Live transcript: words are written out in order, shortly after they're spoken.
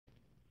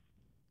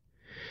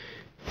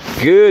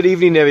Good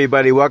evening,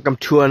 everybody. Welcome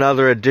to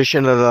another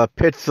edition of the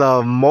Pits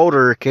of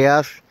Motor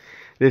Chaos.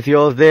 This is your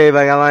host, Dave.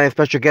 I got my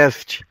special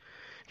guest,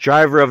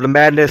 driver of the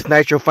Madness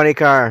Nitro Funny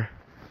Car,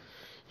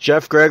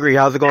 Jeff Gregory.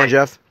 How's it going,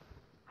 Jeff?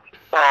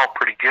 Oh,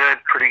 pretty good,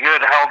 pretty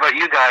good. How about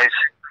you guys?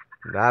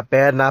 Not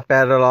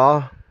bad at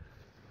all.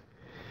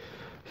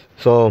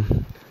 So,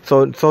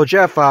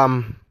 Jeff,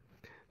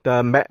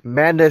 the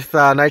Madness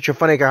Nitro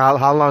Funny Car.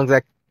 How long has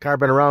that car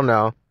been around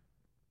now?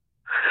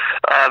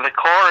 The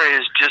car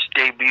is just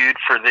debuted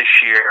for this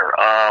year.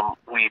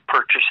 We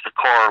purchased the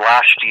car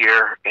last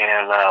year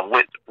and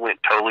went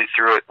totally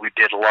through it. We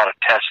did a lot of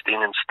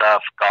testing and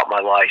stuff. Got my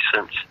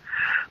license.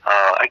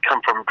 I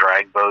come from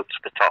drag boats,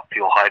 the Top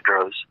Fuel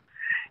Hydros,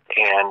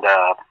 and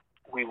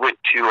we went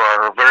to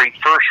our very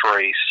first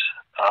race,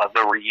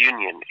 the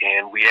reunion,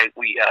 and we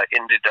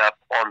ended up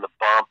on the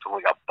bump, and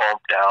we got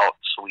bumped out,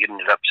 so we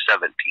ended up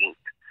 17th.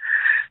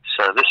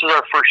 So this is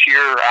our first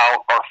year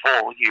out, our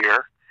full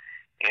year.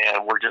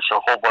 And we're just a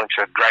whole bunch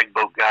of drag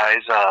boat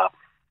guys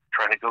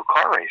trying to go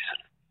car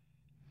racing.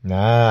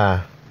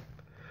 Nah.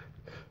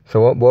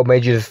 So what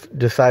made you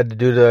decide to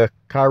do the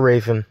car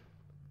racing?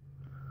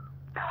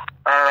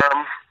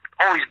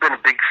 Always been a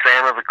big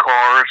fan of the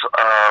cars,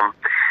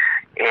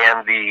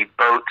 and the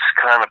boats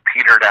kind of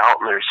petered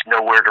out, and there's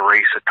nowhere to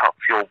race a Top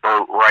Fuel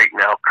boat right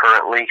now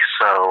currently.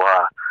 So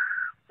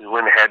we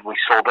went ahead and we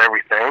sold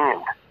everything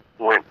and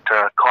went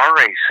car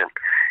racing.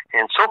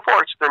 And so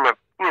far it's been a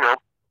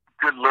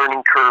good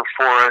learning curve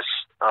for us.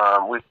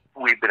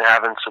 We've been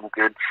having some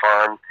good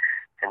fun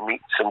and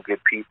meeting some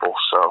good people.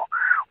 So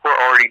we're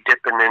already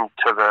dipping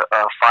into the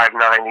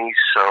 590s.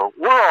 So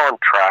we're on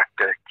track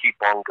to keep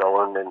on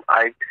going. And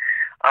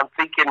I'm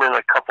thinking in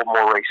a couple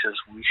more races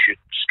we should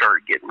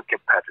start getting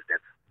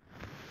competitive.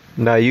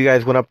 Now, you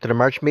guys went up to the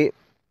March meet?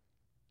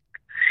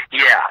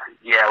 Yeah,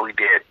 we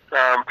did.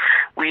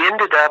 We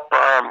ended up.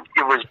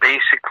 It was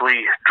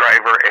basically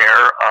driver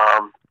error.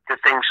 The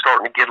thing's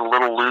starting to get a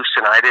little loose,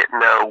 and I didn't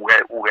know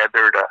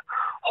whether to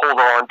hold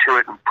on to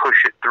it and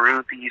push it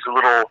through these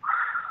little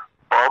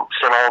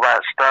bumps and all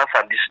that stuff.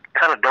 I just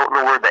kind of don't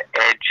know where the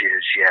edge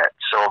is yet,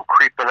 so I'm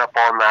creeping up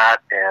on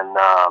that, and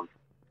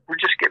we're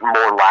just getting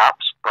more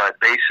laps, but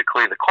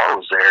basically the car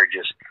was there,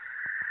 just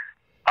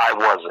I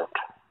wasn't.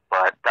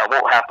 But that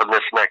won't happen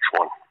this next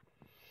one.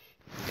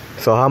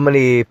 So how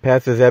many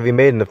passes have you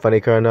made in the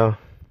funny car now?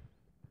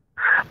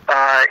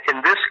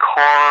 In this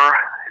car,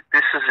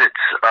 this is its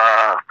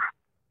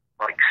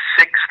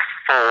sixth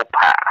full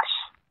pass.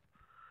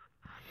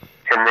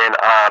 And then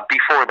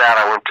before that,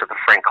 I went to the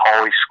Frank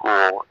Hawley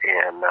School,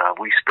 and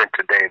we spent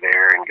a day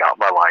there and got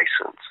my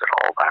license and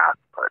all that.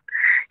 But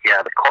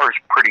yeah, the car's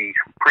pretty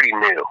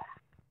new.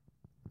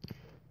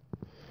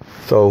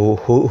 So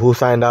who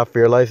signed off for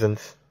your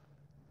license?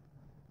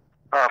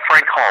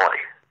 Frank Hawley.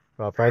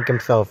 Well, Frank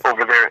himself.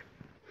 Over there.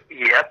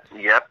 Yep.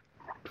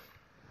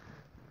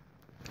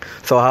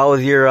 So how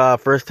was your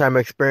first time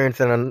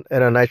experience in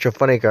a Nitro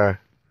Funny Car?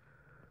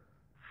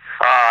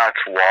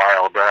 It's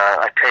wild.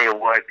 I tell you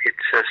what,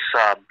 it's just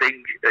a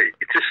big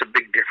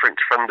difference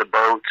from the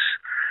boats.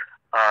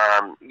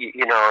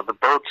 The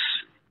boats,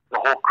 the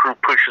whole crew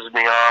pushes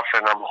me off,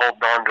 and I'm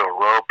holding on to a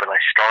rope, and I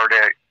start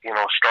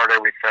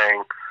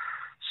everything,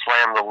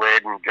 slam the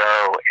lid, and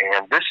go.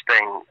 And this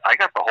thing, I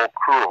got the whole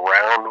crew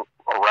around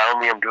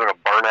me. I'm doing a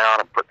burnout.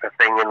 I'm putting the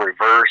thing in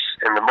reverse,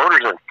 and the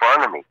motor's in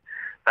front of me.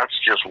 That's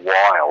just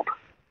wild.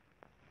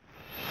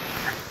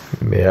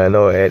 Yeah, I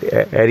know.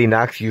 Eddie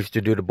Knox used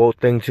to do the boat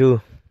thing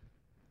too.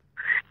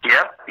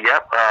 Yep.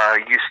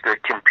 Used to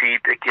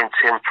compete against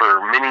him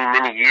for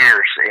many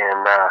years,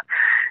 and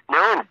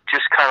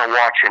just kind of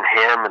watching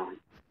him and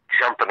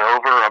jumping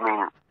over. I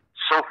mean,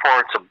 so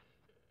far it's a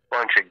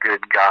bunch of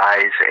good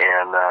guys,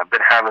 and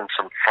been having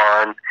some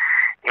fun,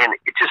 and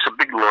it's just a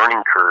big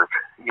learning curve.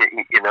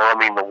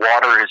 The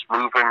water is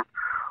moving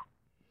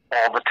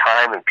all the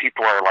time, and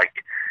people are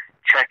like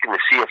checking to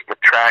see if the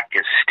track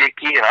is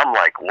sticky, and I'm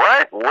like,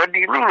 what do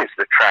you mean is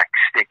the track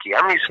sticky?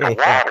 I'm used to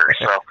water.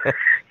 So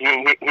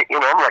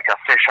I'm like a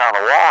fish out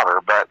of water,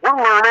 but we're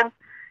learning,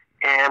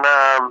 and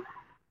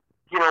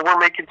we're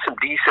making some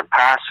decent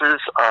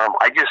passes.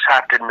 I just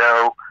have to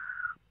know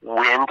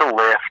when to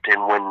lift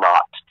and when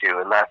not to do,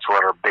 and that's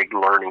what our big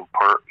learning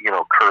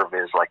curve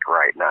is like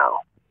right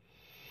now.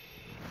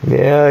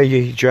 Yeah,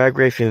 drag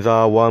racing is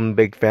all one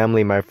big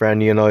family, my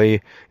friend. You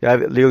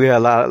have a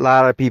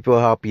lot of people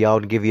help you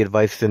out and give you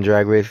advice in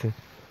drag racing.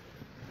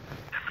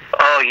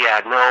 Oh yeah,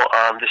 no.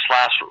 This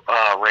last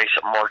race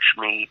at March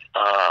meet,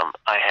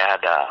 I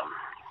had a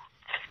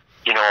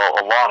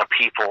lot of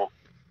people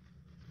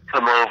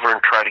come over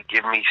and try to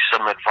give me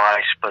some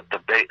advice, but the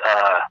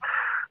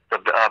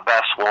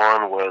best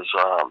one was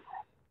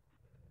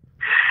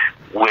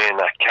when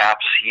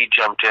Caps, he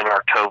jumped in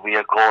our tow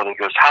vehicle, and he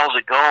goes, "How's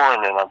it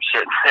going?" And I'm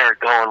sitting there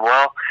going,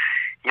 "Well,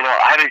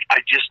 I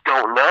just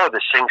don't know.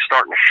 This thing's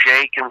starting to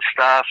shake and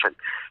stuff, and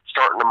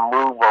starting to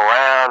move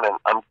around, and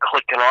I'm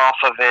clicking off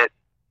of it,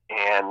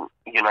 and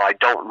I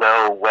don't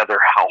know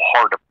how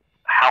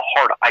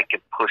hard I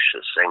could push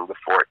this thing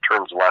before it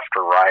turns left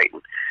or right."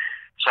 And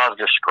So I was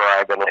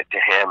describing it to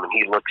him, and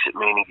he looks at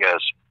me and he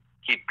goes,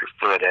 "Keep your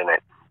foot in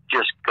it.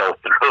 Just go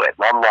through it."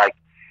 And I'm like,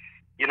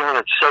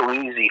 it's so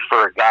easy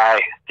for a guy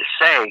to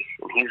say,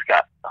 and he's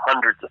got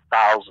hundreds of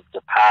thousands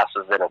of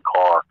passes in a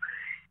car.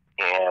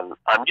 And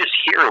I'm just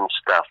hearing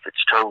stuff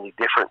that's totally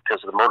different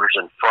because the motor's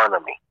in front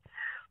of me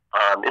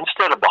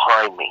instead of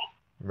behind me.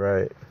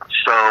 Right.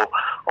 So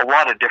a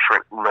lot of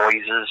different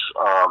noises,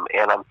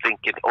 and I'm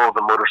thinking, oh,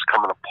 the motor's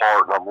coming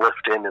apart, and I'm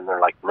lifting, and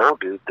they're like, no,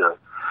 dude, the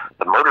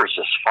motor's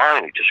just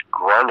fine. It just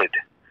grunted.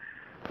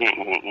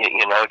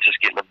 It's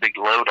just getting a big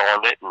load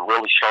on it and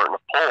really starting to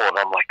pull. And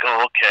I'm like,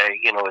 oh, okay,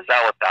 is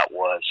that what that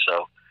was?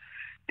 So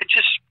it's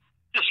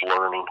just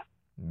learning.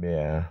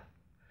 Yeah.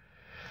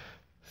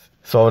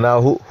 So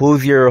now,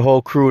 who's your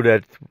whole crew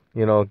that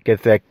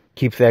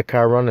keeps that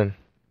car running?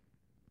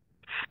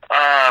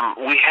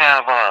 We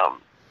have,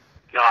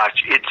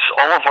 it's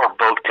all of our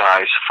boat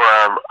guys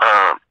from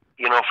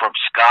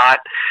Scott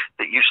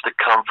that used to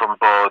come from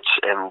boats,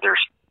 and there's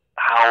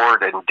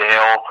Howard and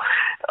Dale,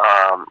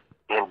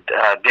 and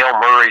Dale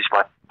Murray's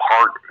my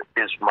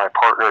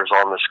partner's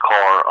on this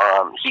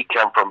car. He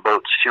came from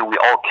boats too. We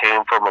all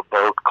came from a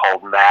boat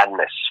called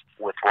Madness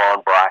with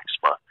Ron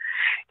Braxma.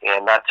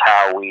 And that's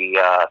how we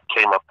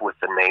came up with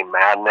the name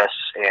Madness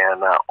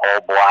and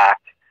all black.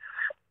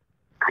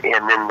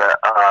 And then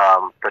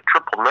the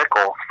triple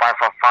nickel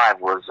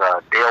 555 was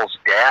Dale's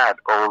dad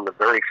owned the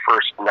very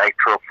first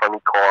Nitro funny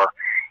car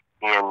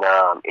in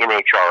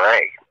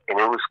NHRA, and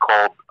it was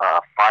called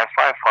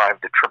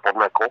 555 the triple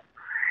nickel.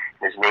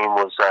 His name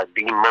was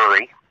Dean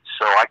Murray.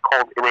 So I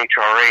called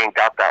NHRA and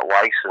got that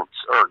license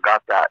or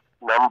got that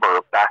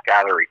number back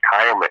out of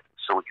retirement,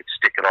 so we could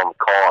stick it on the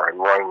car and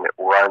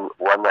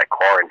run that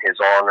car in his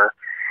honor.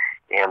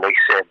 And they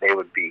said they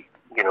would be,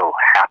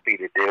 happy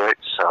to do it.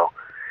 So,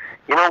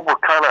 we're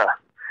kind of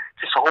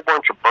just a whole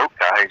bunch of boat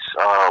guys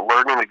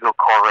learning to go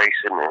car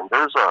racing, and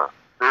there's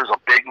a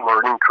big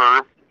learning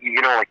curve.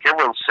 Like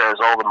everyone says,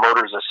 oh, the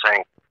motor's the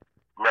same.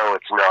 No,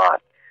 it's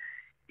not.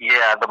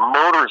 Yeah, the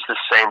motor's the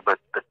same, but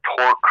the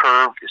torque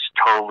curve is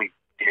totally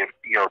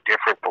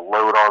different. The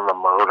load on the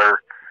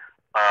motor.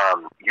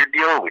 You're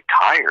dealing with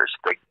tires.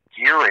 The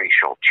gear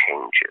ratio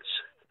changes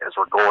as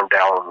we're going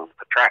down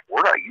the track.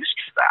 We're not used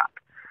to that.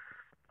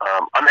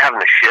 I'm having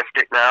to shift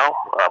it now.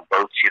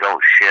 Boats you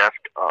don't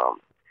shift.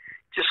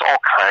 Just all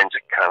kinds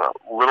of kind of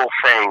little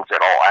things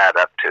that all add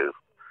up to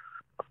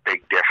a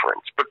big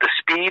difference. But the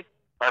speed,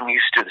 I'm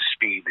used to the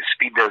speed. The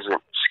speed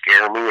doesn't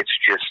scare me. It's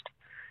just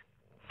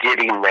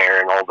getting there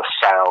and all the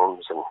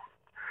sounds and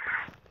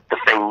the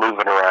thing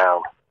moving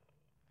around.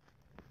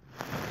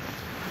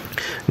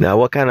 Now,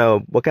 what kind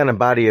of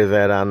body is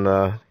that on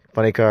the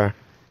funny car?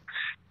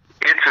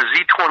 It's a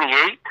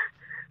Z28.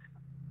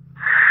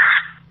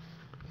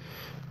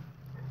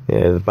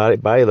 Yeah, the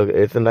body look.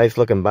 It's a nice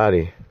looking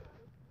body.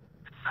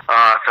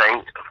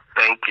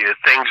 Thank you.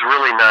 Thing's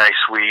really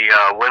nice. We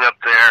went up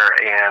there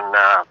and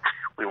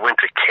we went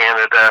to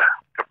Canada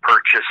to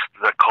purchase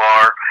the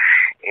car,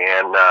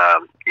 and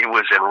it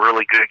was in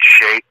really good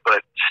shape.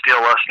 But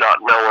still, us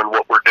not knowing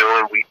what we're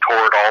doing, we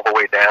tore it all the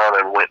way down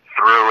and went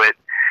through it.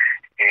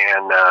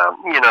 And,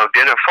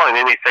 didn't find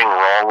anything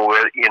wrong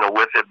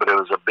with it, but it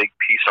was a big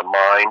peace of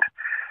mind.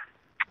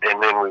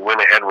 And then we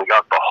went ahead and we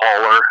got the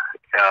hauler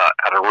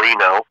out of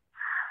Reno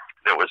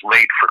that was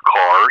made for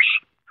cars.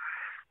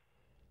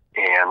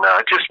 And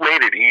it just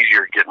made it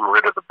easier getting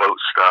rid of the boat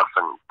stuff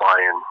and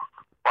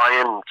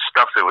buying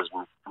stuff that was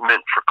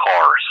meant for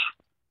cars.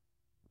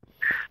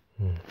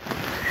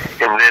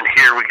 And then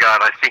here we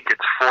got, I think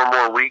it's 4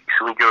 more weeks,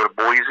 and we go to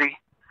Boise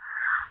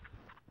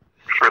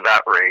for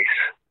that race.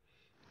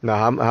 Now,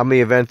 how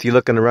many events are you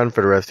looking to run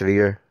for the rest of the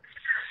year?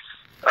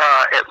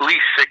 At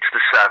least 6 to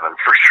 7.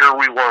 For sure,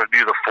 we want to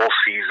do the full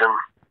season.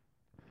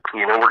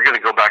 We're going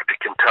to go back to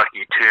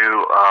Kentucky,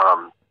 too,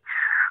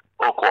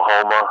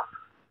 Oklahoma,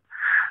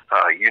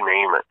 you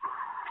name it.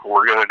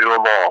 We're going to do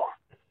them all.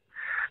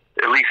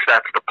 At least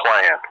that's the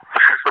plan.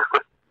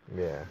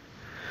 Yeah.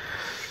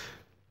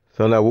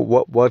 So now,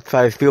 what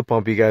size fuel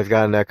pump you guys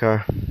got in that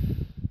car?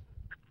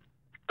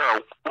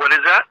 What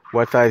is that?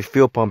 What size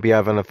fuel pump you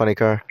have in the funny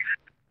car?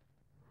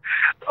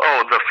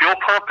 Oh, the fuel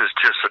pump is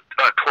just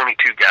a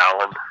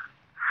 22-gallon.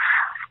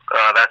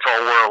 That's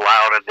all we're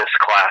allowed in this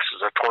class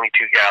is a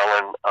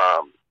 22-gallon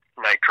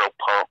nitro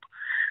pump.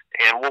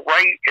 And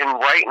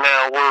right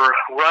now we're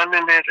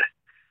running it.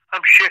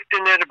 I'm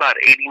shifting it about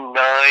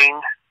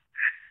 89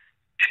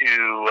 to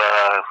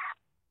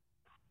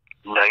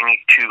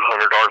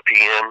 9,200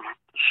 RPM.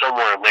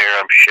 Somewhere in there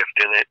I'm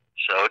shifting it.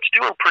 So it's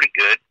doing pretty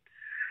good.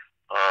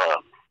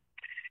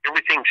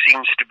 Everything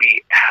seems to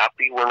be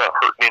happy. We're not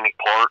hurting any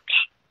parts,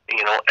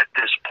 at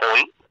this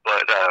point.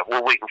 But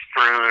we're waiting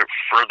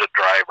for the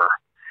driver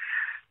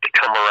to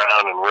come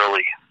around and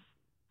really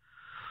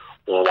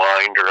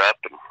wind her up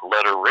and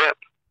let her rip.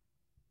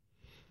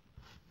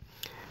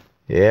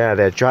 Yeah,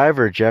 that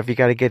driver, Jeff. You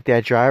got to get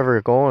that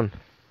driver going.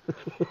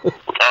 Oh,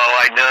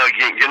 I know.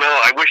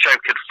 I wish I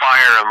could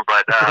fire him,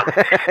 but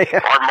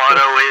our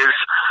motto is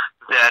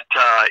that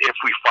if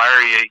we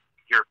fire you,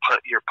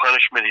 your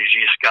punishment is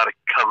you just got to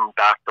come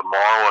back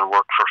tomorrow and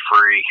work for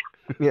free.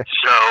 Yeah.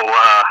 So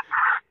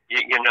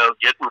you know,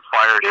 getting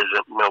fired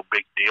isn't no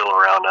big deal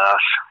around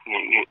us.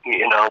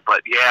 You know,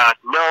 but yeah,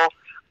 no,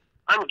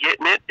 I'm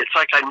getting it. It's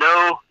like I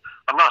know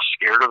I'm not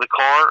scared of the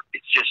car.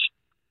 It's just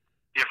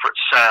different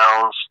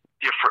sounds,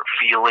 different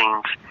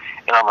feelings,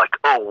 and I'm like,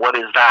 oh, what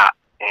is that?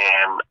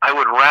 And I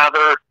would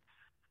rather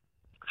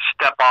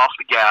step off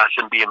the gas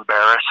and be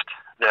embarrassed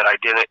that I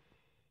didn't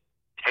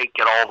take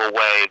it all the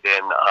way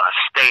than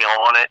stay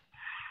on it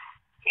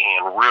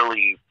and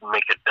really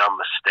make a dumb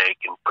mistake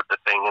and put the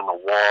thing in the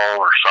wall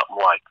or something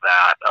like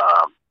that.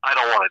 I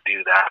don't want to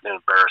do that and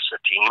embarrass the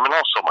team and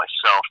also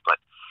myself. But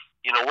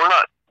you know,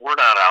 we're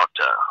not out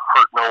to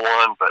hurt no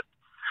one. But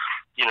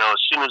you know, as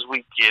soon as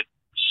we get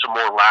some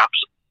more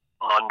laps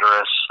under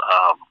us,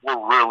 we're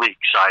really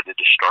excited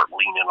to start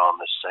leaning on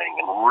this thing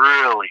and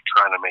really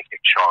trying to make a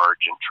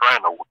charge and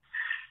trying to.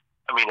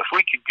 I mean, if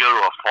we could go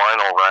to a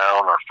final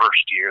round our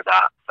first year,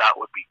 that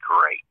would be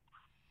great.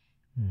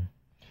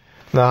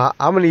 Now,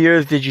 how many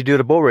years did you do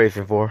the boat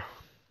racing for?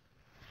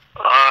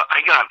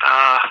 I got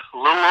a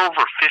little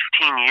over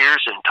 15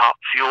 years in Top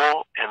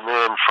Fuel, and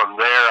then from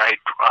there I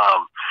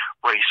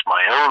raced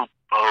my own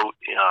boat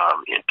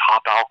in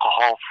Top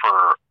Alcohol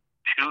for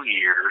 2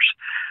 years.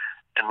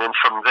 And then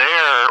from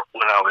there,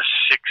 when I was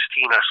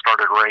 16, I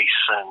started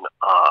racing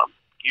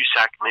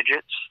USAC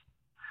midgets,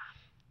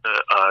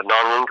 the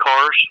non-wing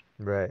cars.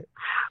 Right.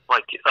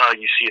 Like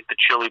you see at the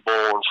Chili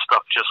Bowl and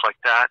stuff just like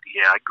that.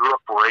 Yeah, I grew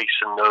up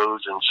racing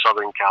those in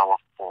Southern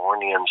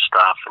California and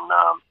stuff, and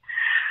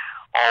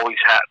always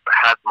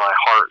had my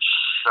heart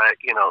set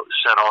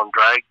on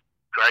drag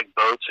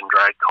boats and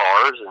drag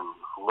cars, and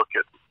look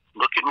at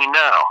me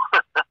now.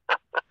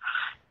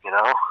 You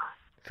know.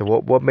 So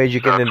what made you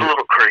get into? It's a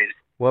little crazy.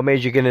 What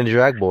made you get into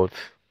drag boats?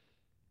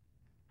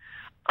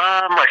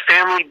 My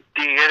family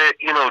did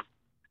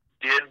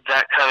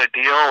that kind of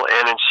deal,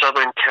 and in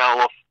Southern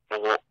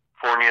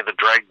California, the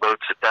drag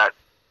boats at that,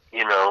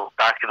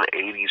 back in the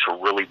 80s were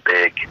really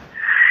big.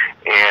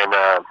 And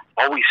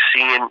always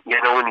seeing,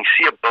 when you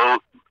see a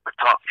boat, a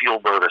Top Fuel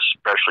boat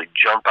especially,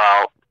 jump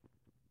out,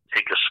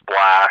 take a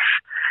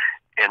splash,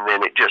 and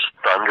then it just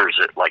thunders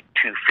at like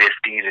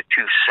 250 to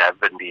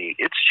 270.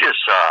 It's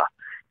just,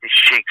 it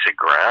shakes the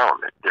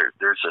ground.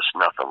 There's just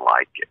nothing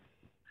like it.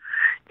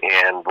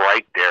 And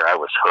right there, I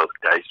was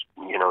hooked. I,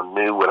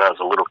 knew when I was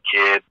a little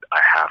kid,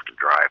 I have to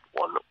drive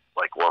one of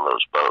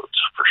those boats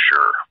for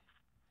sure.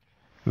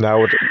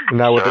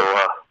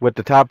 With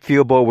the Top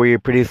Fuel boat, were you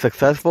pretty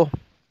successful?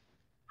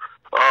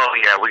 Oh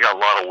yeah, we got a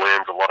lot of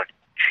wins, a lot of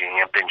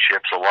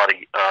championships, a lot of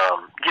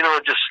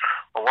just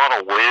a lot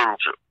of wins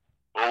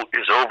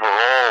is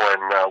overall.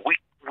 And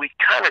we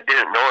kind of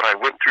didn't know it. I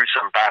went through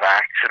some bad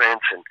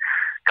accidents and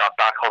got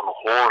back on the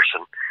horse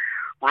and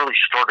really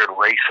started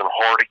racing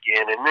hard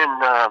again. And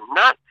then I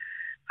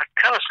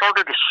kind of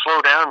started to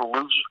slow down and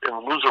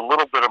lose a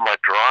little bit of my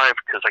drive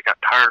because I got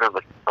tired of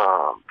the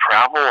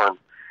travel.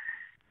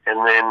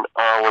 And then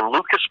when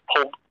Lucas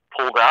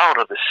pulled out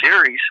of the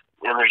series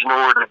and there's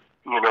nowhere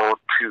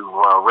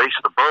to race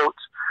the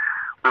boats,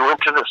 we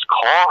went to this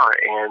car,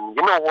 and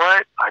you know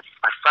what? I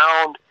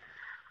found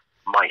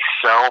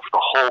myself, the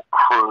whole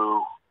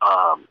crew,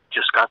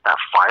 just got that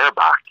fire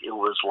back. It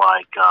was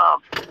like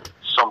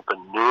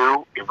something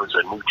new. It was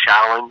a new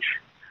challenge,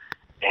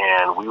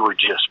 and we were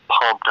just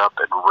pumped up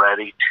and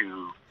ready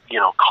to,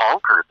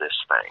 conquer this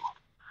thing.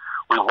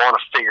 We want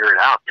to figure it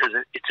out because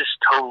it's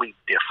just totally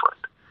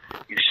different.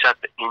 You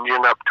set the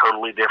engine up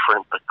totally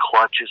different. The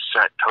clutch is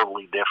set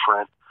totally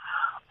different.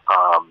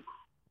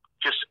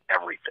 Just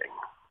everything.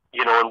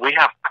 And we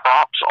have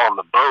props on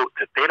the boat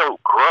that they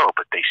don't grow,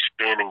 but they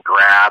spin and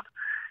grab,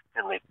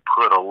 and they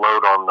put a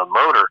load on the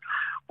motor.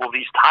 Well,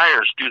 these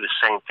tires do the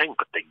same thing,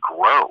 but they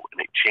grow, and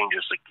it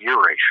changes the gear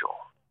ratio.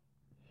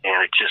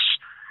 And it's just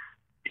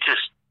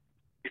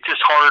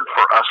hard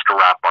for us to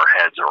wrap our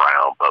heads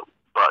around, but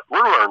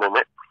we're learning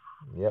it.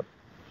 Yep.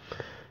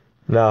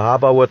 Now, how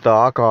about with the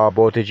alcohol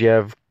boat? Did you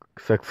have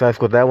success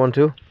with that one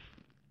too?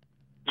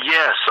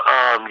 Yes,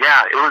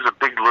 yeah, it was a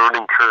big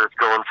learning curve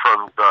going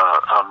from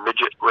the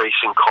midget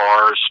racing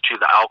cars to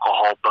the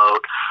alcohol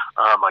boat.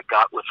 I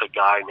got with a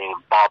guy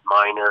named Bob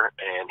Miner,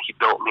 and he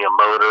built me a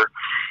motor,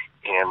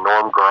 and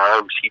Norm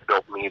Grimes, he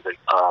built me the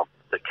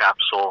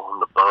capsule on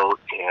the boat,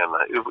 and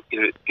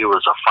it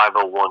was a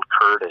 501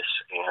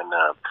 Curtis, and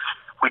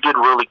we did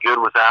really good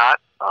with that.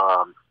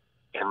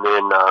 And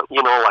then,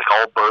 like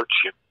all boats,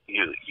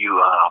 you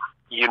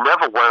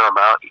never wear them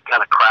out. You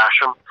kind of crash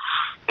them,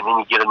 and then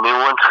you get a new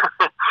one.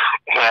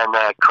 And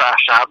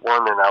crashed that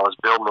one, and I was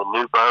building a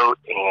new boat,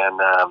 and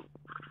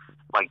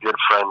my good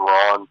friend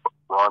Ron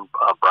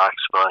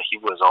Braxma, he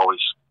was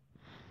always,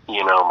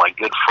 my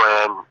good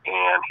friend,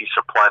 and he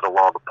supplied a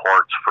lot of the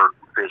parts for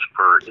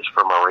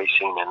my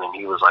racing. And then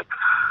he was like,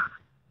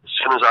 as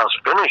soon as I was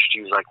finished,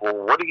 he was like, "Well,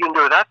 what are you gonna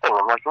do with that thing?"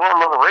 I'm like, "Well,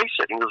 I'm gonna race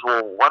it." He goes,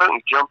 "Well, why don't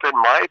you jump in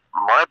my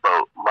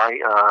boat, my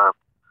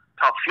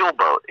Top Fuel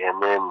boat?"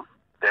 And then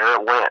there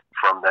it went.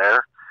 From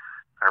there,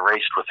 I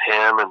raced with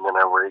him, and then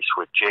I raced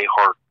with Jay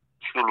Hart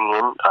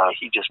Tunian.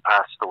 He just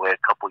passed away a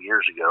couple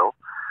years ago,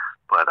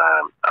 but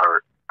I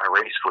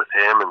raced with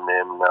him, and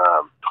then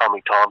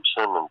Tommy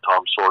Thompson and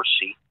Tom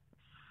Sorsey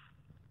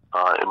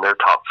in their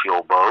top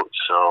fuel boat.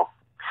 So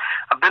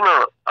I've been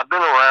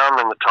around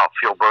in the top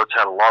fuel boats,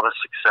 had a lot of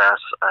success.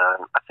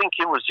 I think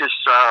it was just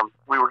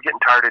we were getting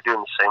tired of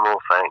doing the same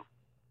old thing,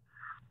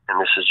 and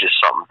this is just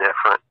something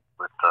different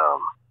with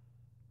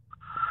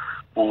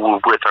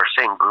our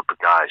same group of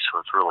guys. So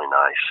it's really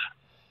nice.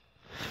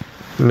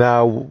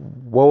 Now,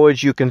 what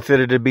would you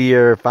consider to be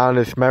your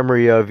fondest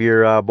memory of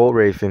your boat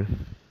racing?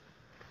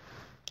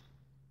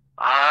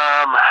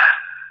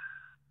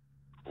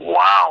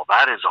 Wow,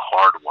 that is a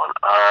hard one.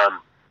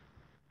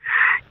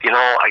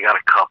 I got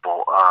a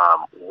couple.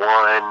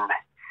 One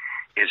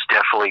is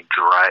definitely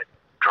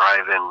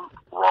driving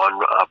Ron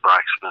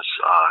Braxton's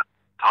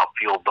top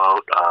fuel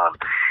boat.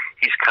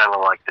 He's kind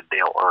of like the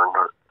Dale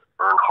Earnhardt,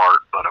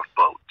 but of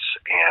boats,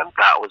 and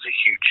that was a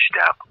huge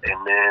step.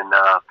 And then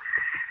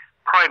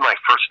probably my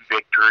first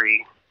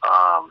victory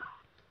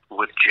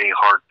with Jay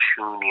Hart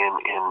Tunian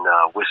in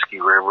Whiskey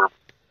River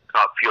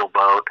top fuel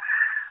boat.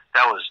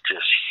 That was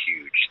just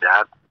huge.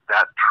 That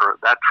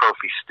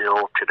trophy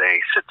still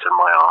today sits in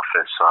my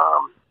office.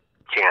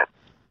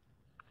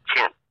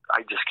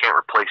 I just can't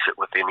replace it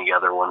with any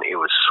other one. It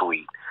was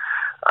sweet.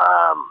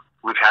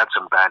 We've had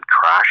some bad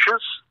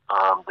crashes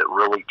that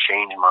really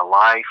changed my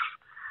life,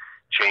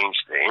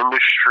 changed the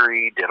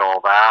industry, did all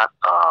that.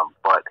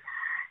 But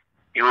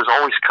it was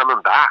always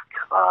coming back.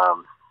 I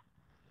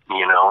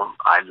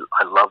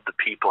love the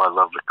people, I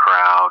love the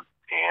crowd,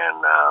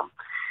 and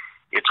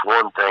it's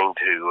one thing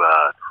to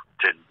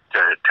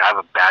have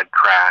a bad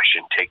crash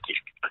and take you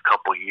a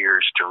couple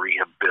years to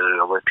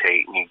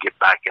rehabilitate, and you get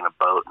back in a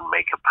boat and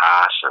make a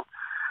pass, and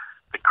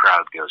the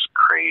crowd goes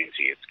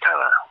crazy. It's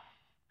kind of,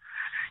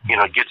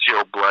 gets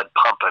your blood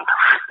pumping.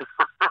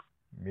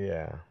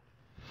 Yeah.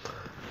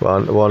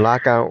 Well,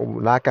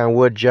 knock on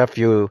wood, Jeff.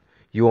 You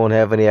won't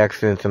have any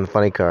accidents in the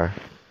funny car.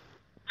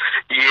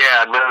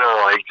 Yeah,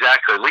 no,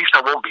 exactly. At least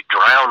I won't be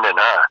drowning,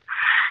 huh?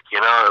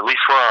 At least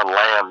we're on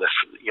land. Is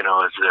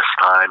this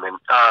time, and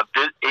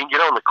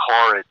in the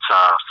car, it's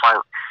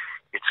fine.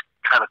 It's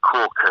kind of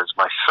cool because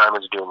my son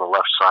is doing the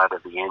left side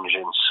of the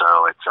engine,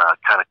 so it's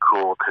kind of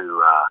cool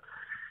to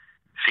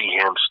see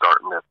him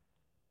starting to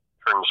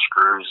turn the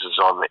screws is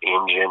on the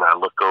engine. I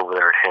look over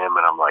there at him,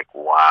 and I'm like,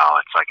 wow.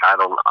 It's like I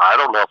don't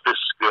know if this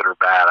is good or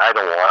bad. I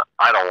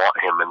don't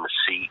want him in the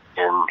seat,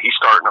 and he's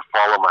starting to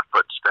follow my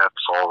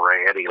footsteps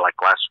already.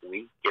 Like last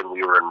week, and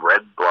we were in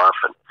Red Bluff,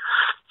 and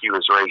he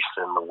was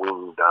racing the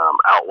winged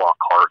outlaw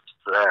carts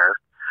there.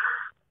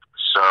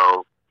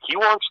 So he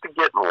wants to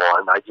get in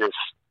one. I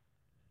just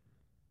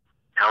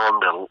tell him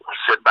to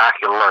sit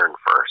back and learn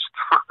first.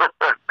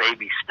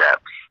 Baby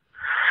steps.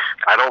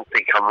 I don't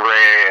think I'm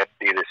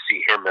ready to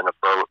see him in a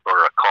boat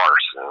or a car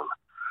soon.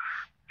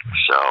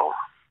 So.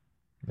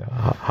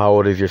 How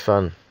old is your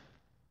son?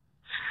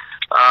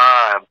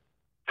 To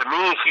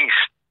me, he's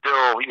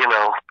still,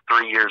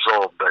 3 years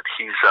old, but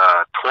he's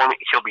 20.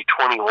 He'll be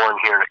 21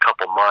 here in a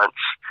couple months,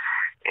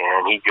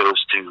 and he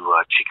goes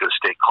to Chico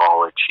State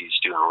College. He's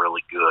doing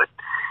really good,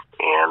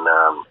 and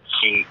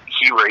he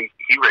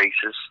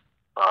races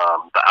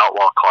the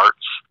outlaw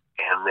carts,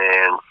 and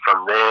then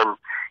from then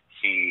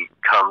he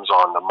comes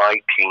on to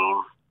my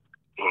team,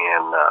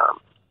 and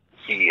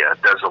he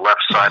does the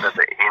left side of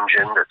the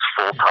engine that's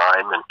full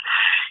time, and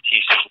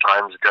he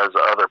sometimes does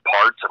other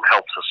parts and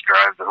helps us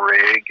drive the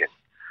rig, and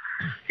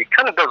he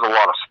kind of does a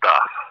lot of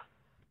stuff.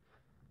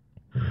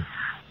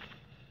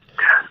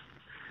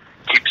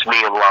 Keeps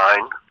me in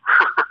line.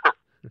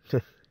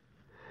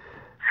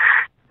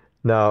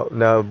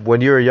 Now,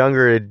 when you were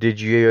younger,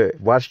 did you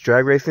watch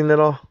drag racing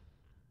at all?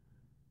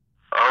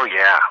 Oh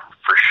yeah,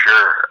 for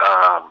sure.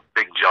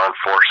 Big John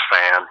Force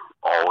fan,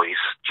 always.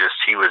 Just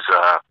he was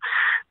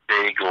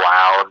big,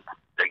 loud,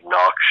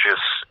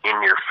 obnoxious,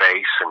 in your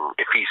face, and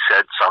if he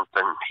said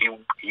something, he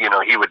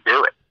would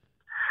do it.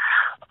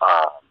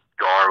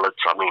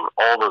 Garlits,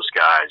 all those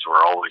guys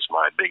were always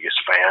my biggest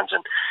fans,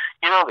 and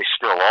they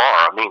still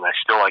are. I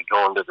still like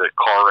going to the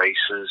car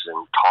races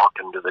and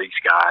talking to these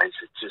guys.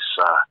 It's just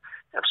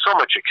have so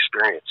much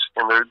experience,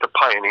 and they're the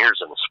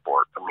pioneers in the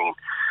sport.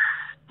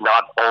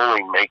 Not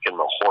only making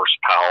the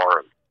horsepower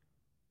and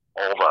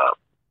all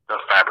the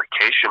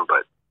fabrication,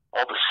 but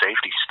all the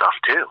safety stuff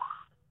too.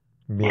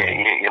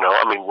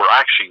 Yeah. We're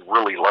actually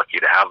really lucky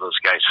to have those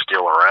guys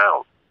still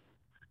around.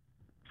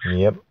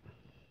 Yep.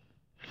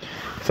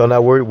 So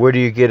now, where do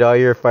you get all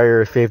your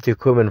fire safety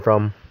equipment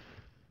from?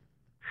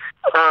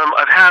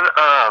 I've had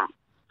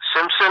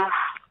Simpson.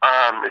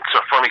 It's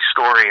a funny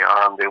story.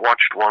 They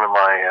watched one of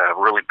my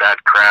really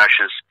bad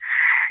crashes,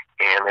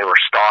 and they were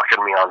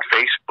stalking me on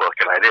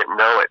Facebook, and I didn't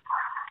know it.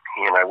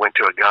 And I went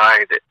to a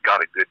guy that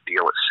got a good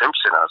deal at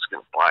Simpson. I was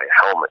going to buy a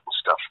helmet and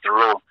stuff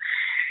through him.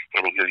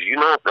 And he goes,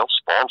 they'll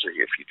sponsor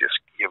you if you just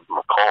give them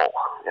a call.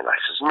 And I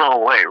says, no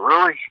way,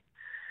 really?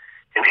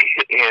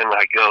 And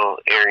I go,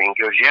 Arian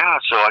goes, yeah.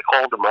 So I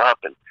called him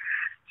up, and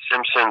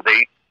Simpson,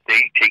 they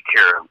take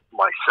care of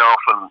myself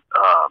and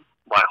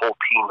my whole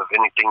team of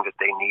anything that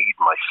they need,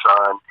 my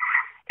son.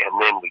 And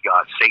then we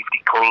got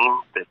Safety Clean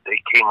that they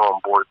came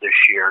on board this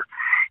year,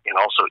 and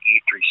also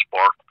E3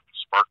 spark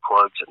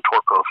plugs and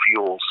Torco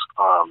fuels.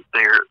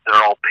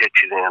 They're all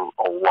pitching in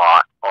a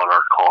lot on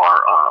our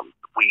car.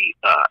 We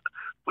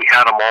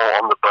had them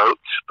all on the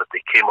boats, but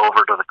they came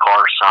over to the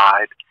car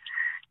side,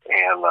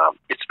 and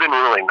it's been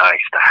really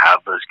nice to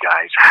have those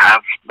guys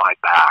have my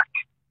back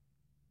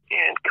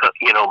and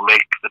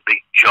make the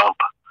big jump.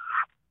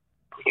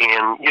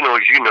 And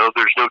as you know,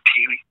 there's no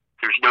TV.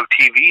 There's no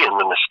TV in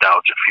the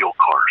nostalgia fuel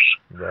cars.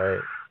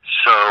 Right.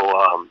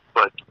 So,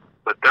 but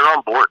they're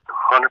on board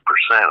 100%.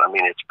 I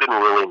mean, it's been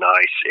really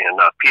nice. And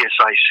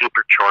PSI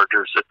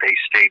Superchargers, that they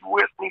stayed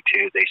with me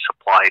too. They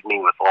supplied me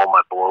with all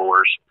my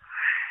blowers,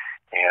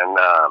 and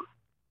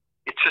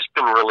it's just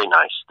been really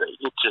nice.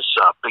 It's just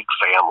a big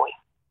family.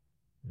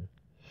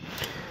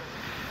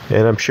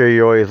 And I'm sure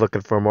you're always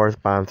looking for more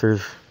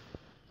sponsors.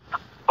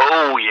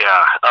 Oh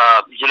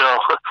yeah,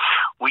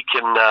 we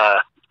can.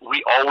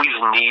 We always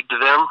need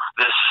them.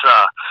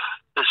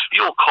 This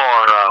fuel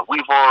car,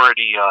 we've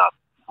already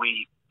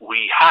we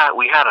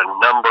had a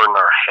number in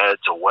our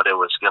heads of what it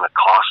was going to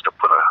cost to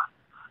put a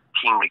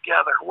team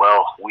together.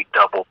 Well, we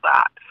doubled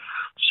that.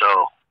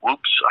 So,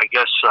 whoops, I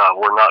guess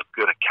we're not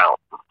good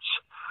accountants.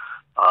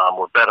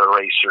 We're better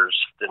racers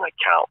than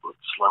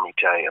accountants, let me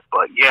tell you.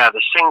 But yeah,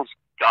 this thing's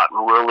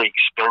gotten really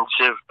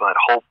expensive, but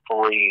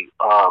hopefully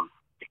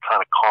it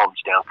kind of calms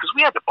down, because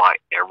we had to buy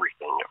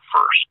everything at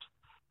first.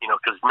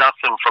 Because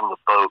nothing from the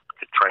boat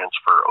could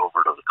transfer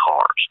over to the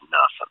cars,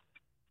 nothing.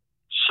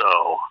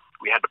 So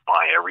we had to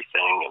buy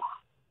everything, and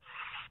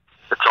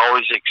it's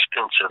always an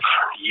expensive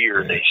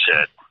year, they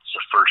said. It's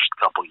the first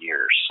couple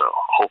years, so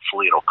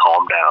hopefully it'll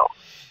calm down.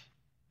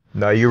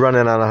 Now, you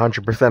running on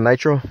 100%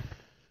 nitro?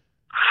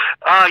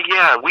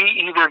 Yeah, we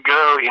either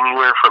go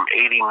anywhere from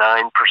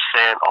 89%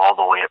 all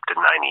the way up to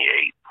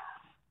 98.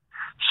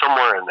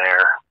 Somewhere in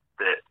there.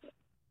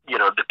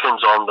 That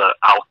depends on the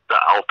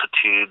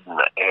altitude and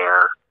the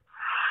air,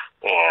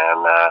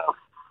 and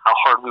how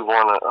hard we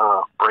want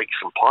to break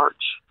some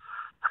parts.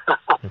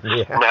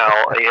 Yeah.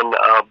 Now, in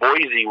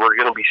Boise, we're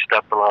going to be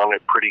stepping on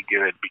it pretty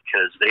good,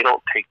 because they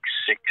don't take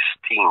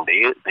 16.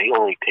 They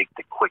only take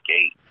the quick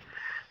 8.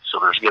 So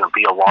there's going to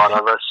be a lot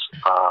of us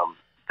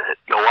that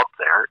go up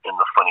there in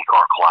the funny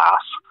car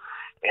class.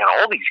 And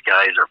all these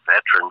guys are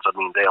veterans. I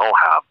mean, they all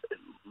have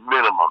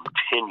minimum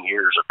 10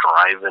 years of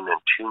driving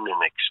and tuning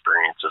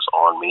experiences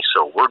on me.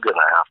 So we're going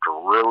to have to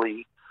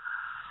really,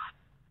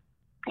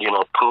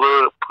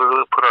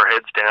 put our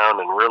heads down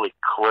and really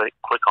click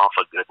off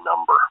a good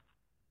number.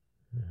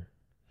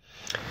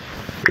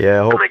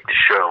 Yeah, to make the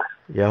show.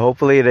 Yeah,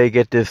 hopefully they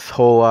get this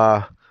whole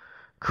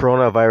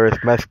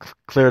coronavirus mess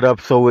cleared up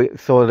so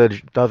that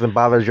it doesn't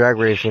bother drag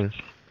racing.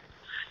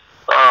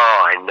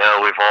 Oh, I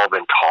know. We've all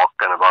been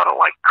talking about it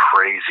like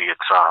crazy.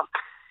 It's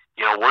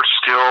we're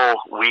still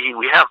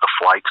we have the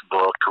flights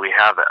booked. We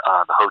have the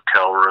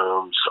hotel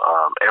rooms.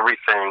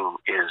 Everything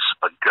is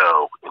a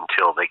go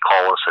until they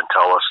call us and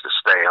tell us to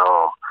stay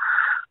home.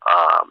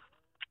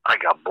 I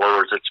got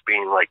blowers that's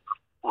being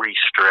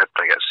restripped.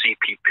 I got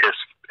CP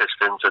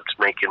pistons that's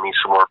making me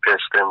some more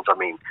pistons. I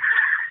mean,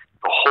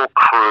 the whole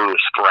crew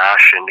is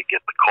thrashing to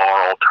get the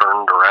car all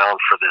turned around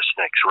for this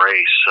next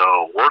race.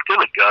 So we're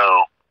going to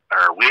go,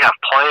 or we have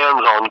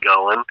plans on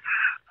going,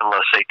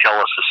 unless they tell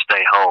us to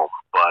stay home.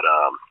 But,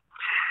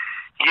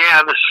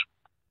 yeah, this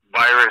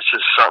virus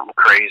is something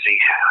crazy.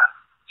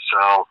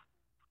 So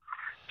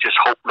just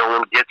hope no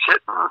one gets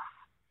it, and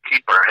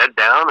keep our head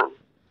down and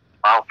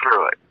plow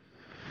through it.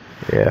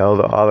 Yeah,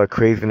 all the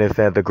craziness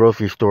at the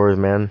grocery stores,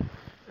 man.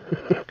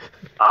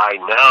 I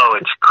know,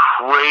 it's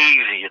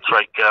crazy. It's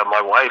like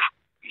my wife,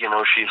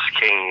 she's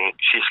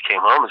came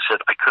home and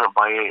said I couldn't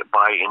buy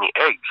any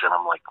eggs, and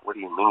I'm like, what do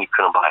you mean you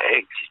couldn't buy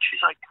eggs? And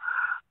she's like,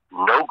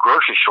 no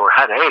grocery store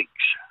had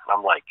eggs. And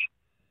I'm like,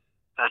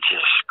 that's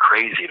just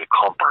crazy to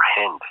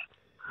comprehend.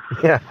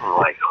 Yeah. I'm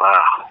like,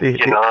 wow,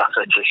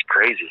 that's just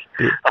crazy.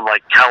 I'm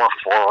like,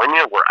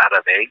 California, we're out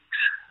of eggs.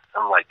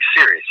 I'm like,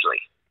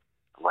 seriously.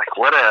 I'm like,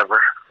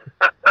 whatever.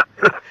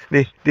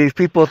 These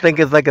people think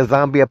it's like a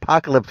zombie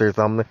apocalypse or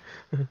something.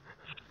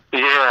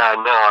 Yeah,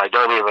 no, I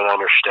don't even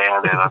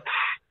understand it.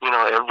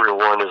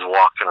 Everyone is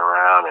walking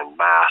around in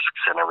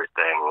masks and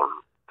everything, and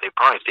they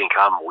probably think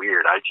I'm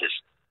weird. I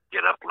just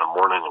get up in the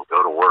morning and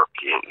go to work.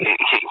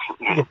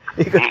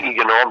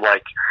 I'm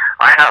like,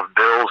 I have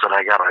bills and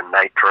I got a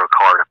Nitro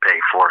car to pay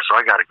for, so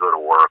I got to go to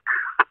work.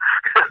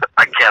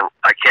 I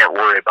can't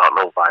worry about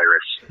no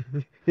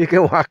virus. You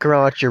can walk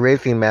around with your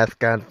racing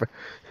mask on.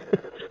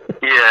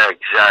 Yeah,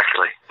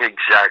 exactly.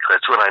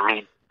 That's what I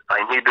need.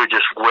 I need to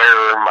just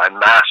wear my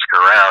mask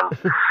around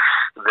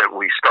that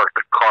we start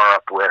the car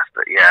up with.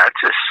 But yeah,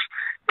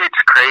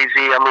 it's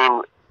crazy. I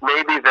mean,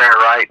 maybe they're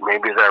right,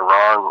 maybe they're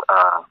wrong.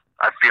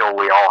 I feel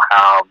we all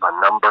have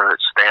a number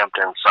that's stamped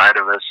inside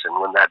of us, and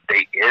when that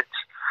date hits,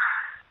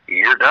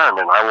 you're done.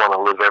 And I want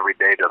to live every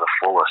day to the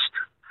fullest.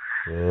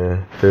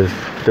 Yeah,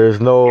 there's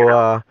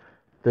no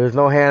there's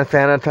no hand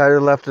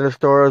sanitizer left in the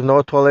stores,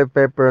 no toilet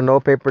paper, no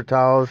paper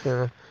towels.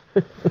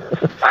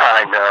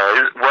 I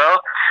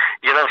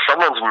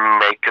someone's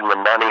making the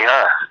money,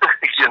 huh?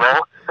 You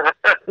know?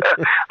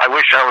 I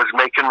wish I was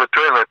making the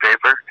toilet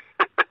paper.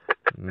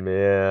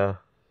 Yeah.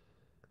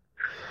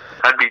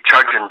 I'd be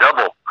charging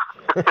double.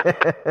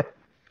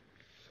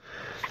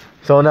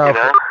 So now, you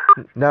know?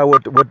 now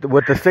with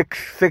the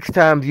six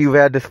times you've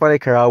had this funny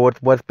car,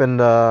 what's been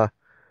the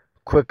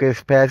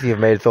quickest pass you've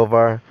made so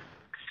far?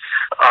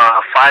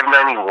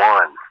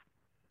 591.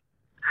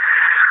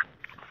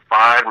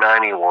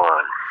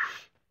 591.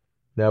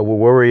 Now,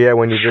 where were you at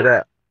when you did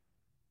that?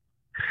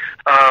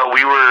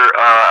 We were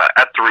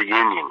at the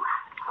reunion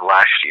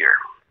last year.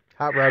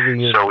 Hot rod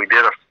reunion. So we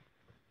did a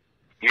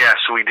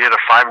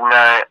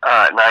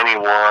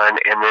 591,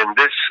 and then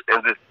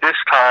this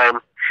time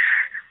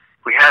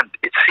we had.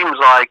 It seems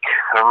like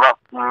I'm not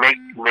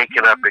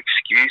making up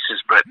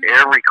excuses, but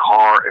every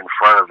car in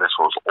front of us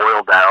was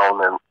oiled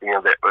down, and they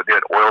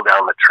had oiled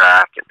down the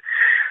track, and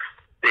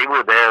they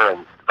were there.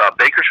 And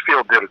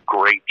Bakersfield did a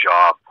great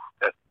job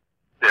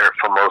there at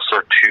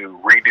Formosa to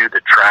redo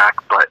the track,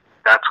 but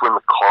that's when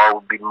the car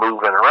would be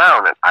moving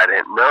around, and I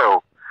didn't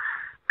know,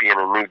 being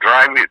a new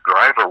driver,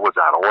 was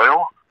that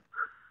oil?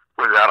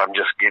 Was that I'm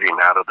just getting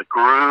out of the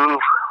groove?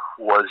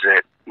 Was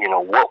it,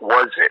 what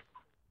was it?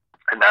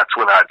 And that's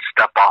when I'd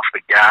step off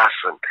the gas,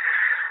 and,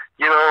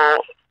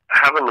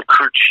 having the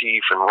crew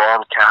chief and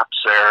Ron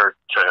Capps there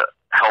to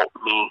help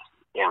me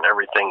and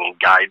everything and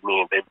guide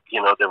me, and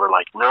they were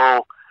like,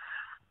 no,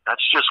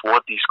 that's just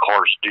what these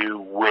cars do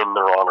when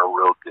they're on a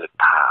real good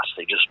pass.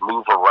 They just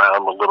move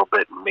around a little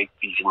bit and make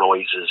these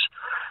noises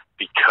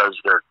because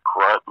they're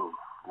grunting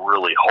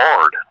really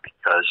hard,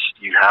 because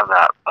you have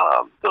that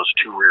those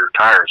two rear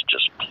tires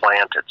just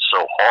planted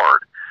so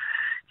hard.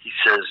 He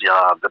says,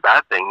 the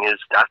bad thing is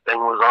that thing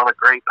was on a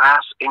great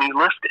pass and he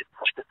lifted.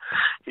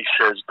 He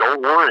says,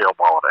 don't worry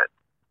about it.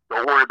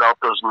 Don't worry about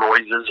those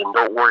noises, and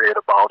don't worry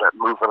about it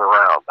moving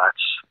around.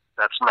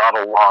 That's not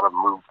a lot of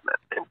movement.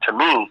 And to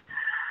me,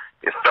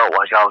 it felt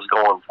like I was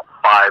going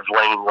 5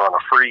 lanes on a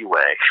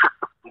freeway,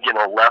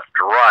 left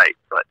to right.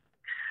 But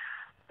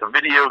the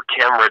video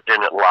camera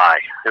didn't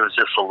lie. It was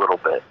just a little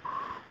bit.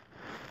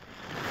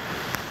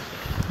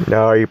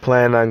 Now, are you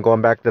planning on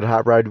going back to the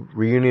Hot Rod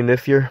reunion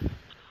this year?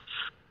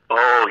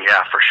 Oh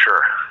yeah, for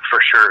sure.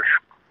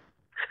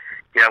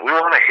 Yeah, we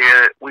want to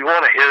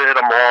hit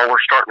them all.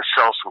 We're starting to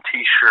sell some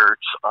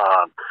T-shirts.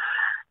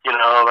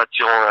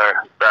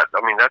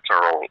 That's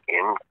our only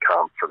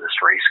income for this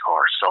race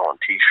car, selling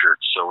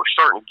T-shirts. So we're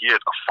starting to get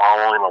a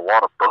following. A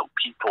lot of boat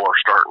people are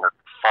starting to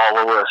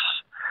follow us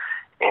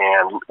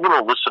and,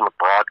 listen to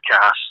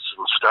broadcasts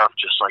and stuff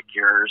just like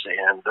yours.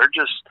 And they're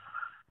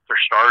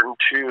starting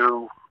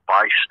to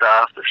buy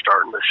stuff. They're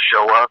starting to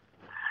show up,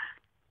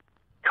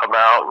 come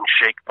out and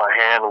shake my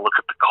hand and look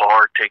at the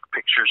car, take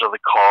pictures of the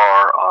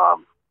car,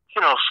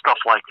 stuff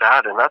like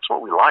that. And that's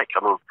what we like.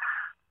 I mean,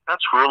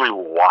 that's really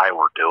why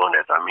we're doing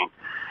it. I mean,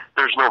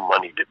 there's no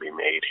money to be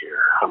made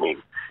here. I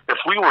mean, if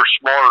we were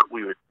smart,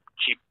 we would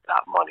keep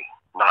that money,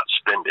 not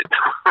spend it,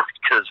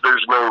 because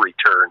there's no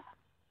return.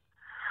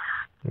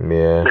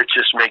 Yeah. It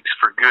just makes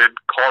for good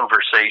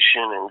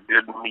conversation and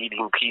good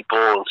meeting people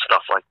and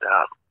stuff like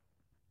that.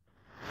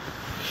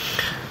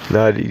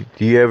 Now, do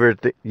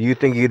you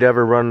think you'd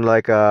ever run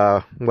like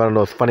one of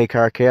those funny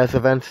car chaos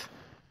events?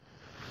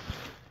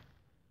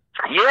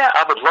 Yeah,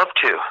 I would love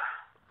to.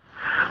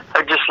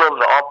 I just love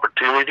the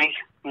opportunity,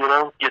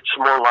 get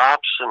some more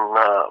laps, and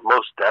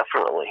most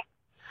definitely.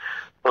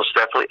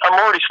 I'm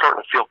already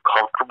starting to feel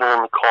comfortable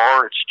in the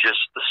car. It's just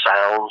the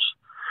sounds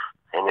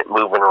and it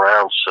moving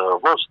around, so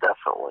most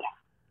definitely.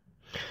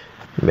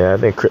 Yeah, I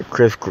think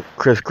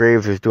Chris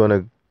Graves is doing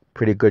a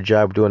pretty good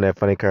job doing that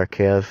funny car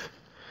chaos.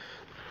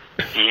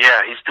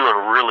 Yeah, he's doing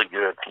really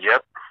good.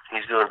 Yep,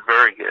 he's doing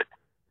very good.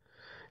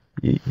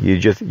 You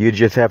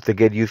just have to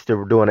get used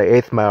to doing an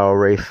 8th mile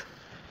race.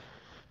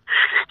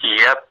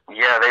 Yep,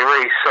 yeah, they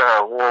race,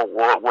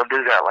 what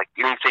is that, like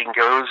anything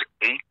goes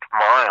 8th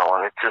mile,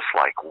 and it's just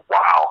like,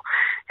 wow.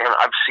 And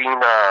I've seen,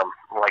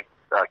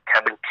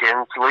 Kevin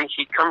Kinsley,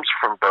 he comes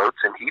from boats,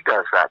 and he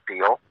does that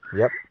deal.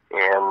 Yep.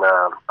 And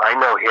I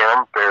know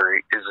him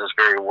very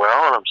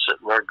well, and I'm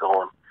sitting there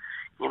going,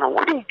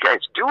 what are you guys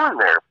doing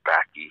there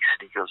back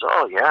east? He goes,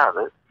 oh yeah,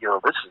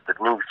 this is the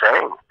new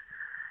thing.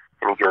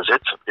 And he goes,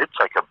 it's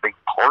like a big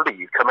party.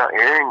 You come out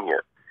here and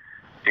you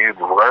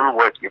run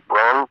what you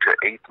run to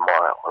 8th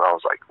mile. And I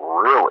was like,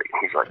 really?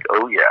 He's like,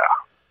 oh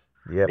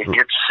yeah. Yep. It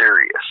gets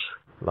serious.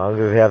 As long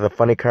as it has a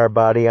funny car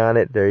body on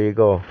it, there you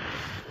go.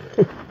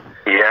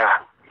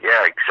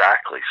 Yeah,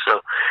 exactly.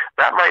 So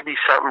that might be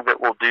something that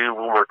we'll do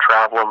when we're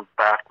traveling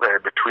back there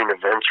between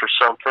events or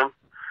something.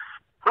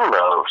 Who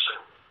knows?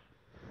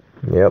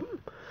 Yep.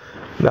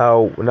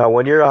 Now,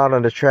 when you're out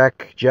on the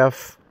track,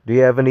 Jeff, do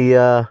you have any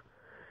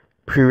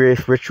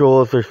pre-race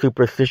rituals or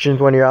superstitions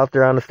when you're out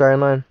there on the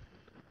starting line?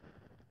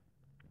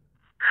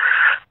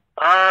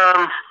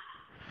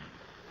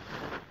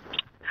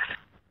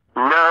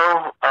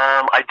 No.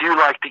 I do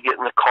like to get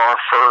in the car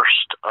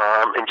first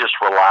and just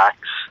relax.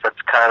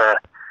 That's kind of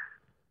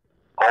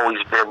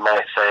always been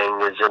my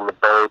thing is in the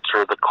boats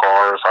or the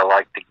cars. I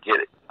like to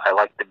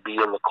be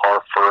in the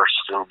car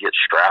first and get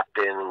strapped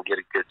in and get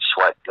a good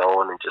sweat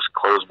going and just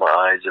close my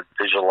eyes and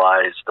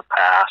visualize the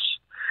pass.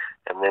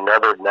 And then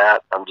other than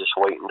that, I'm just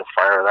waiting to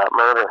fire that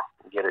motor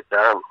and get it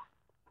done.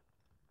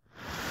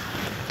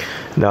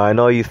 Now, I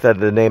know you said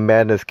the name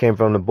Madness came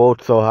from the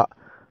boat, so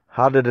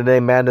how did the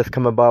name Madness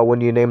come about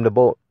when you named the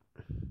boat?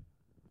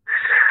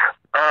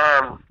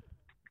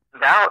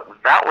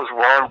 That was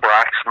Ron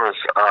Braxma's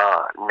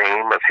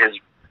name of his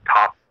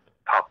top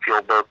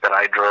fuel boat that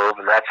I drove,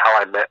 and that's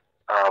how I met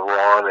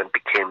Ron and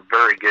became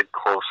very good,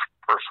 close,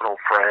 personal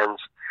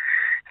friends.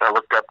 And I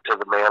looked up to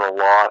the man a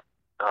lot,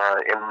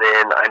 and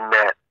then I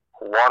met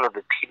a lot of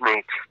the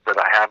teammates that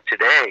I have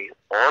today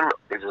on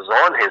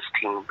his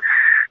team.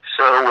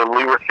 So when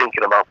we were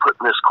thinking about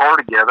putting this car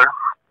together,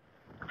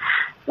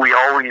 we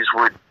always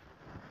would,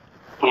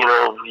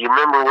 you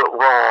remember what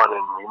Ron,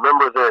 and you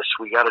remember this,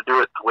 we got to do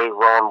it the way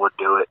Ron would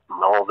do it,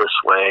 and all this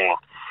way. And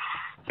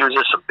he was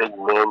just a big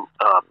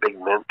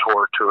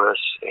mentor to us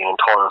and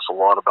taught us a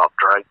lot about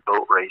drag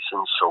boat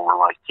racing. So we're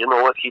like, you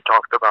know what? He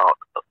talked about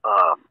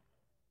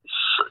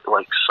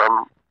like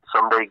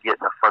someday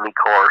getting a funny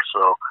car.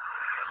 So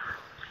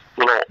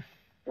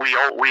we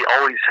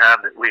always had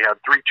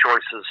three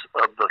choices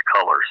of the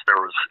colors. There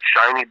was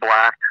shiny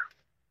black,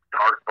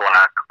 dark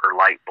black, or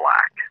light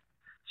black.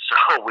 So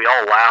we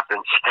all laughed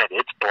and said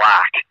it's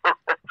black,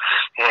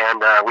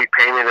 and we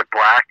painted it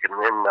black, and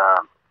then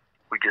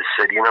we just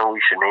said,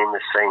 we should name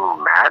this thing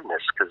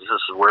Madness because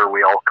this is where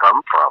we all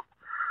come from.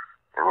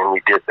 And then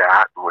we did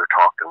that, and we were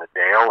talking to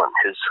Dale and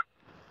his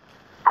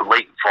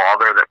late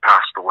father that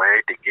passed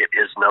away to get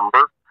his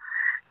number.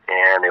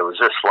 And it was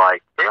just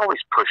like, they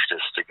always pushed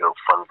us to go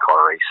fun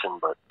car racing,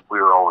 but we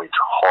were always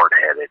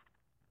hard-headed,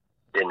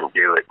 didn't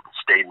do it,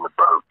 stayed in the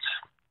boats.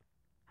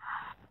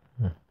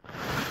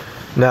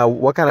 Now,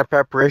 what kind of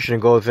preparation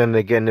goes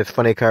into getting this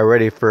funny car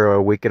ready for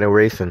a weekend of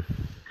racing?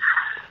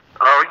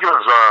 It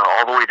goes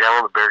all the way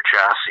down to the bare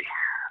chassis.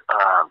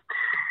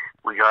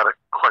 We got a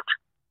clutch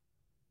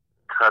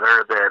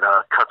cutter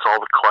that cuts all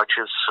the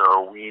clutches,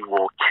 so we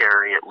will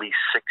carry at least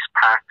 6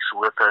 packs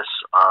with us.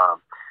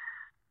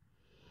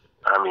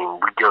 We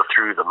go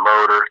through the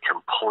motor,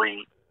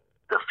 complete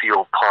the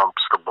fuel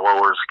pumps, the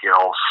blowers get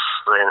all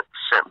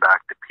sent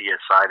back to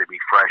PSI to be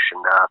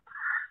freshened up.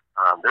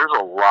 There's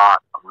a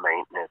lot of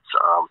maintenance.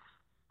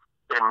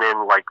 And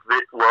then,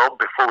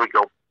 before we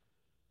go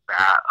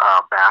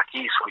back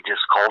east, we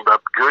just called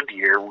up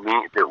Goodyear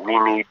that we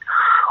need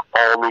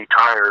all new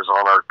tires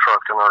on our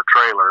truck and our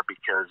trailer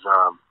because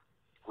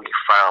we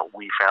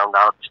found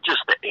out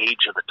just the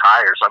age of the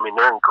tires.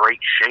 They're in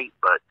great shape,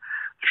 but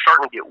they're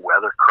starting to get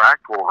weather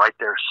cracked. Well, right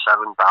there's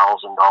 $7,000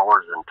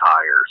 in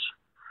tires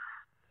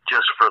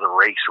just for the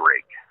race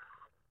rig.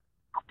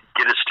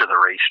 Get us to the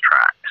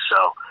racetrack.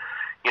 So,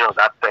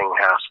 that thing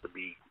has to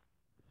be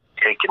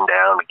taken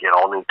down to get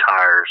all new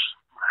tires,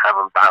 have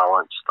them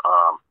balanced,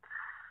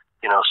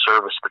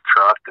 service the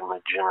truck and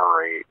the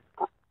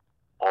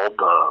all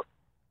the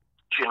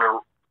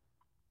generators,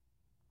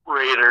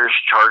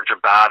 charge the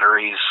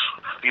batteries,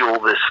 fuel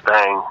this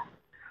thing.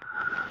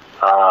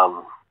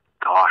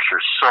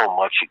 There's so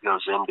much that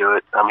goes into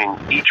it.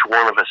 Each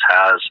one of us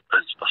has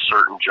a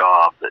certain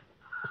job that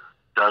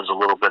does a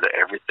little bit of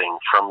everything,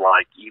 from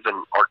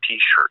even our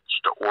T-shirts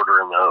to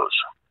ordering those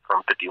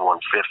from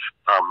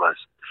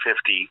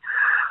 5150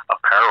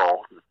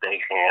 Apparel.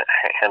 They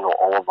handle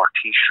all of our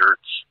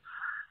T-shirts,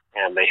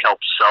 and they help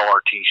sell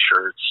our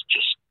T-shirts.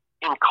 Just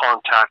in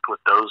contact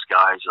with those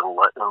guys and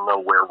let them know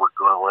where we're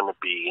going to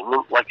be, and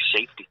then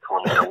Safety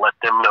Cleaner, let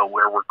them know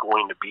where we're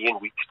going to be, and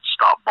we could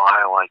stop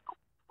by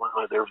one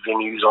of their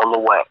venues on the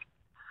way.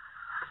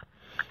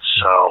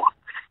 So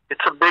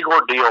it's a big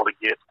ordeal to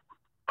get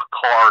a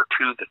car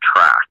to the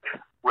track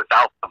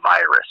without the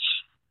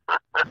virus.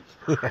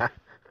 Yeah.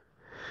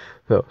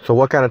 So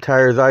what kind of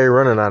tires are you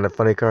running on the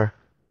funny car?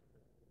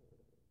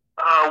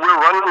 We're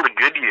running the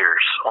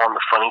Goodyears on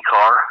the funny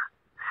car.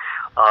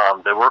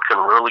 They're working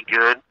really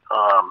good.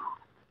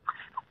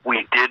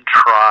 We did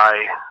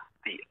try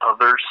the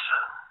others,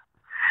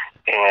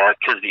 and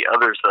because the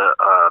others,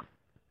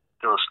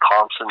 those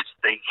Thompsons,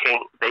 they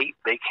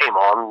came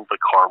on the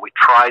car. We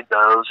tried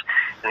those,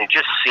 and it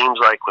just seems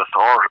like with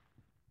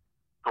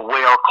the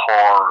way our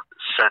car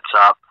sets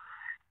up,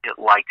 it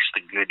likes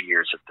the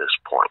Goodyears at this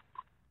point.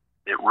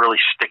 It really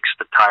sticks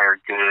the tire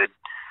good,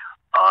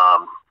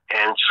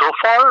 and so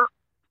far,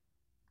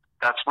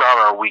 that's not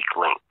our weak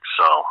link.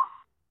 So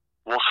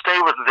we'll stay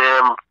with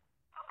them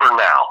for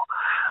now.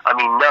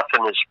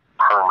 Nothing is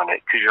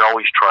permanent because you're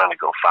always trying to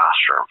go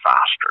faster and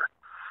faster.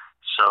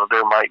 So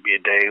there might be a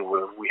day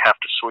where we have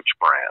to switch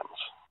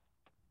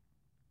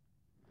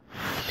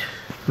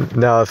brands.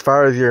 Now, as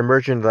far as your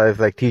merchandise,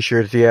 like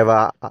T-shirts, do you have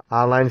an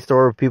online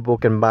store where people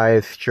can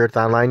buy shirts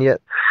online yet?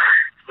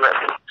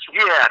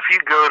 Yeah, if you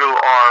go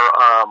to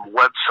our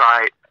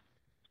website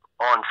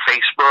on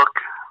Facebook,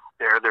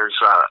 there's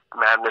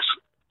Madness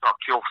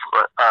Fuel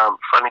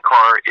Funny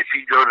Car. If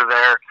you go to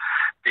there,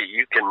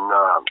 You can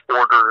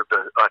order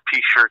the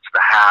T-shirts,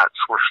 the hats.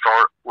 We're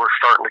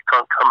starting to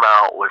come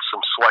out with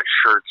some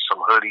sweatshirts,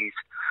 some hoodies,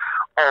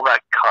 all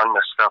that kind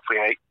of stuff.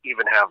 We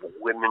even have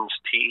women's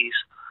tees.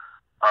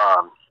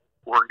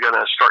 We're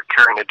gonna start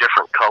carrying a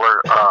different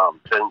color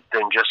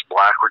than just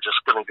black. We're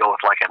just gonna go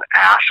with like an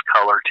ash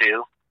color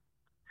too.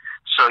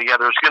 So yeah,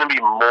 there's gonna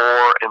be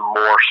more and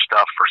more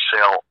stuff for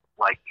sale.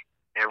 Like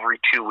every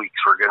 2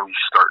 weeks, we're gonna be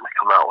starting to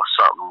come out with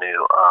something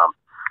new.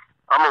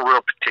 I'm a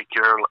real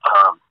particular.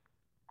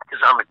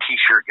 Because I'm a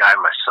T-shirt guy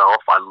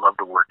myself. I love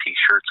to wear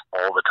T-shirts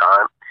all the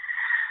time.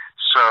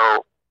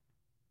 So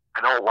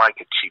I don't like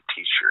a cheap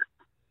T-shirt.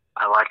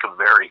 I like a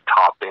very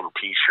top-end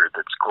T-shirt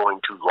that's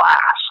going to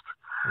last.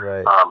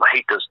 Right. I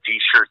hate those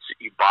T-shirts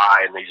that you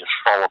buy and they just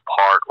fall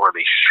apart or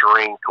they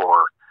shrink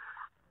or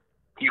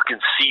you can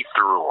see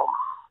through them.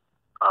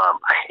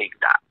 I hate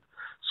that.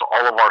 So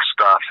all of our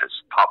stuff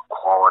is top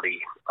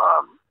quality.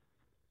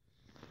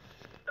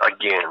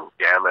 Again,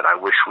 damn it, I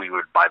wish we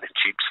would buy the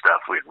cheap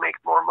stuff. We'd make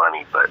more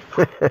money, but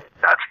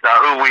that's not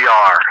who we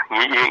are.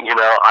 You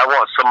know, I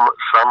want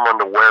someone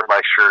to wear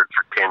my shirt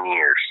for 10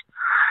 years,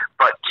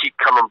 but keep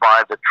coming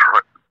by the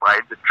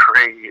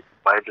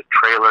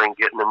trailer and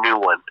getting a new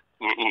one.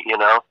 You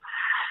know?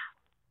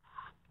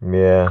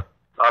 Yeah.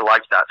 I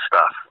like that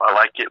stuff. I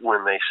like it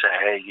when they say,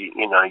 hey,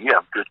 you know, you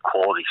have good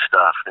quality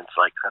stuff. And it's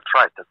like, that's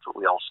right. That's what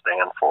we all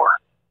stand for.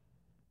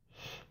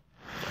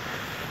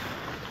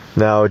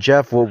 Now,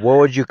 Jeff, what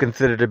would you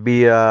consider to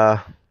be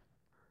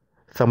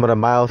some of the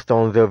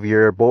milestones of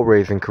your boat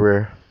racing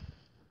career?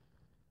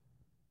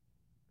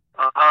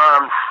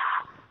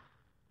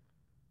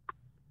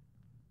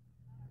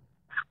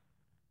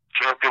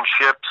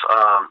 Championships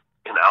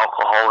in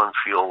alcohol and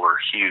fuel were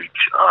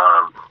huge.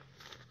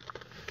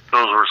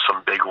 Those were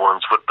some big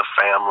ones with the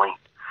family,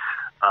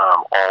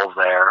 all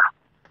there.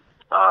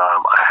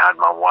 I had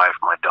my wife,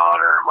 my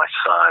daughter, my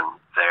son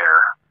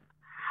there.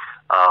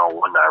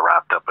 When I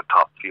wrapped up a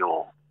Top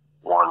Fuel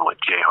one with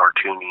Jay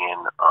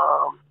Hartunian.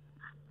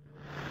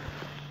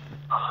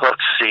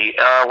 Let's see.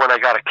 When I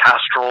got a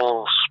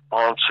Castrol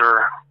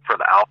sponsor for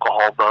the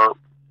alcohol boat,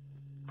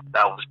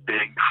 that was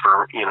big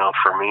for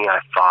me. I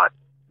thought,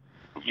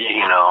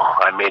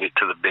 I made it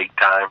to the big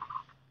time.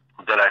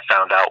 Then I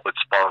found out what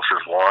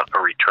sponsors want, a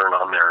return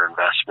on their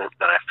investment.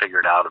 Then I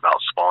figured out about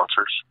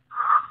sponsors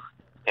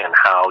and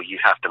how you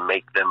have to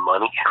make them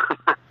money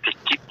to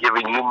keep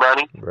giving you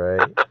money.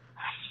 Right.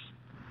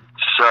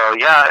 So,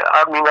 yeah,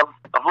 I mean,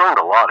 I've learned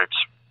a lot.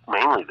 It's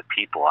mainly the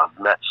people. I've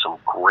met some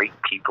great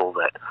people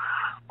that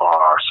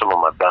are some of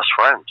my best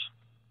friends,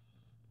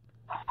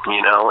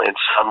 and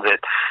some that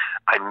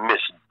I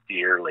miss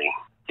dearly,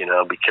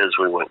 because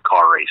we went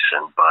car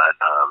racing. But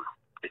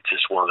it's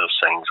just one of those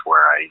things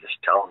where I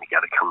just tell them, you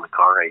got to come to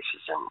car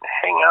races and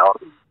hang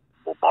out, and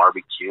we'll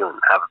barbecue and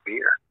have a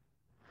beer.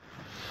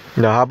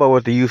 Now, how about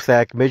with the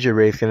USAC midget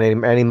racing?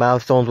 Any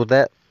milestones with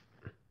that?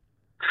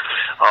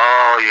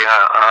 Oh,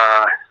 yeah.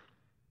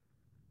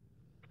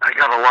 I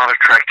got a lot of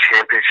track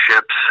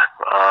championships,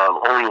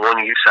 only one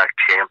USAC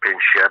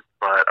championship,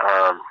 but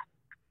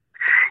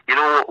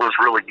what was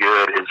really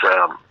good is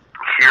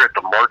here at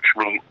the March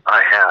meet,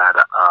 I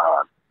had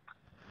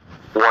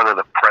one of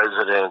the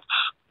presidents,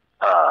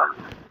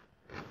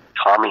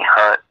 Tommy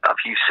Hunt of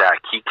USAC.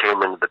 He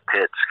came into the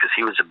pits because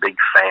he was a big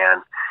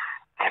fan,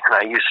 and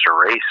I used to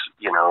race,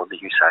 the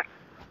USAC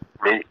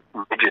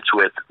midgets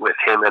with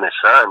him and his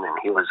son, and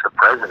he was the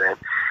president.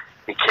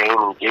 He came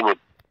and gave me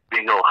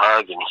big old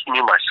hug, and he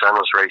knew my son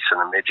was racing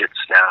the midgets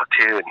now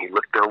too, and he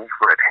looked over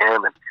at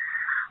him, and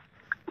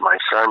my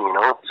son,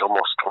 he's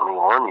almost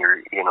 21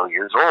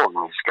 years old,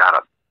 and he's got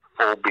a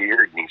full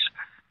beard, and he's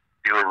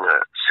doing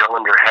the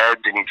cylinder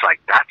heads, and he's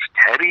like, "That's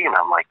Teddy?" And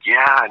I'm like,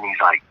 "Yeah," and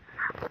he's like,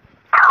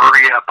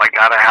 "Hurry up, I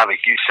gotta have a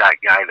USAC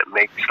guy that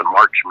makes the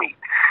March meet."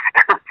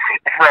 And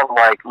I'm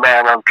like,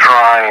 "Man, I'm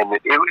trying."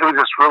 It was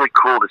just really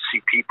cool to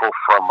see people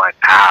from my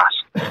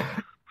past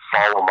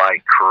follow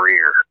my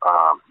career.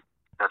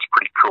 That's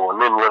pretty cool.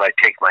 And then when I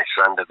take my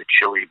son to the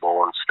Chili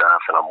Bowl and stuff,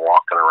 and I'm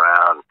walking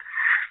around,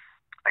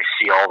 I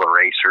see all the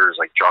racers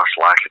like Josh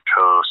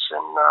Lakatos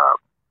and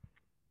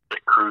the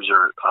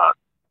cruiser,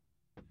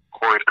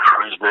 Corey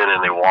Cruzman,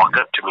 and they walk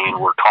up to me and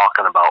we're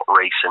talking about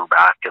racing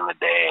back in the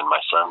day. And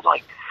my son's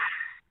like,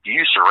 "You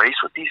used to race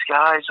with these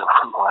guys?" And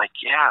I'm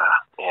like, "Yeah."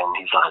 And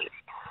he's like,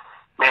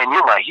 "Man,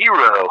 you're my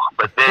hero."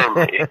 But then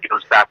it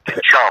goes back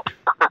to chump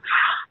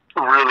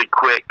really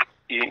quick.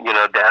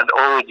 Dad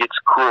only gets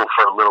cool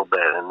for a little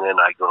bit, and then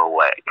I go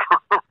away.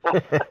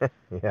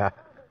 Yeah.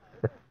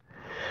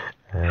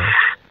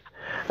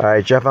 All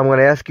right, Jeff, I'm going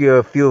to ask you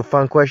a few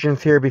fun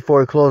questions here before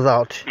we close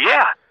out.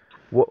 Yeah.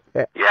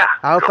 Yeah.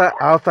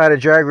 Outside of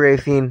drag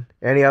racing,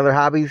 any other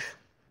hobbies?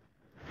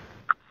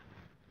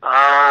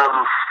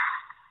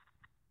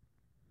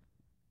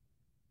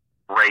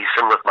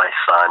 Racing with my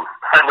son.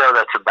 I know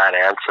that's a bad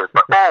answer,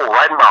 but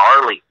riding my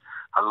Harley.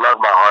 I love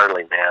my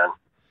Harley, man.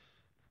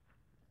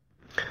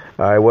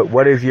 All right,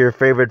 what is your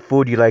favorite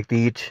food you like to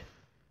eat?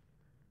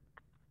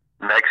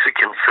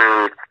 Mexican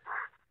food.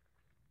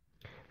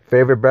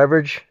 Favorite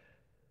beverage?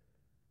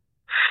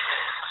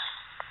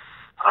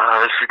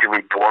 is going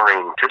to be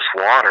boring. Just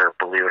water,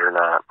 believe it or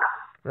not.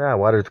 Yeah,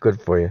 water's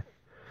good for you.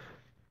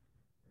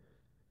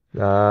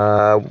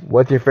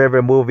 What's your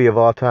favorite movie of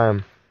all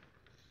time?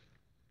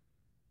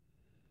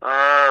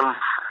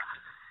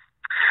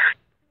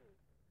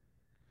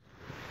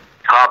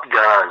 Top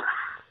Gun.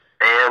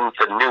 And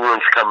the new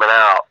one's coming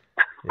out.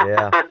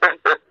 Yeah.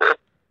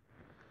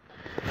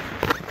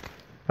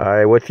 All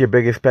right, what's your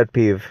biggest pet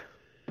peeve?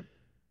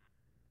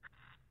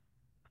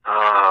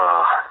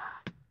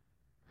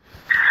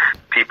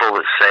 People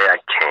that say I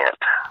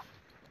can't.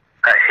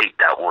 I hate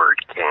that word,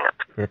 can't.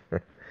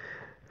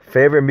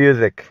 Favorite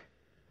music?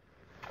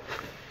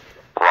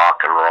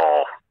 Rock and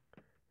roll.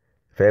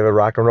 Favorite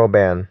rock and roll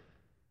band?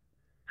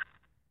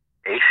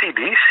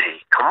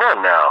 AC/DC. Come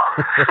on now.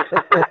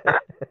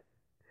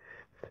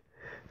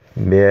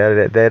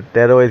 Yeah,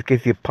 that always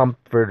gets you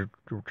pumped for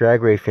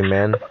drag racing,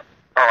 man. Oh,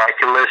 I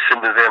can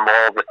listen to them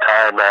all the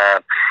time.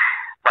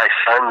 My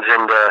son's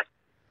into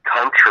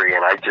country,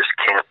 and I just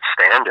can't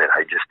stand it.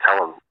 I just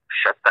tell him,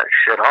 shut that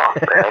shit off,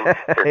 man.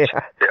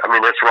 I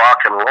mean, it's rock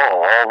and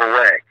roll all the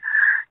way.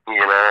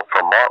 You know,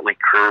 from Motley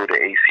Crue to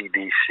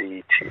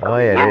AC/DC to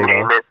you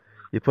name it.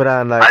 You put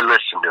on like I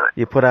listen to it.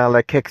 You put on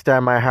like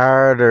Kickstart My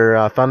Heart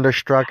or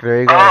Thunderstruck.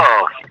 There you go.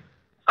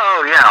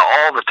 Oh yeah,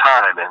 all the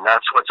time, and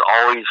that's what's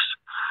always,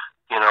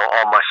 you know,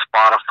 on my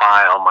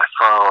Spotify, on my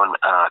phone,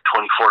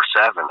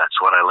 24/7.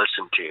 That's what I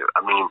listen to.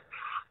 I mean,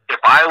 if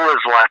I was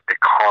like to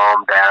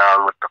calm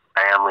down with the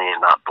family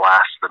and not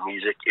blast the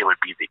music, it would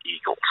be the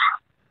Eagles.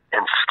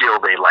 And still,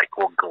 they like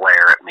will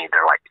glare at me.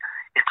 They're like,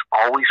 "It's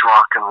always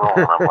rock and roll."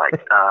 And I'm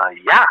like,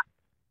 "Yeah,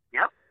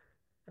 yep,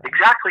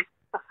 exactly."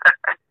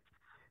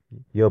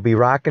 You'll be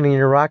rocking in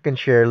your rocking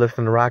chair,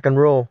 listening to rock and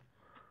roll.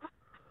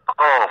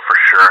 Oh, for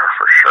sure.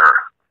 For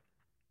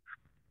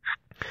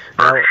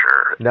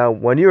sure. Now,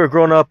 when you were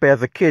growing up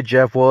as a kid,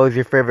 Jeff, what was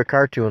your favorite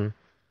cartoon?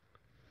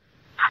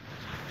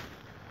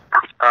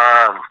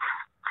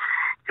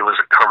 It was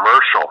a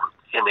commercial,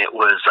 and it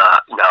was,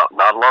 now,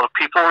 not a lot of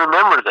people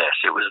remember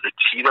this. It was the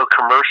Cheeto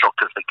commercial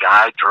because the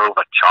guy drove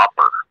a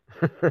chopper,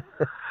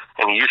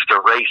 and he used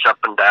to race up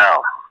and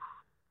down,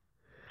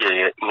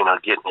 you know,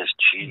 getting his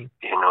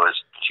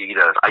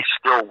Cheetos. I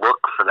still look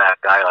for that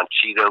guy on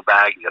Cheeto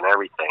bags and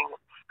everything.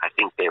 I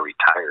think they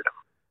retired him.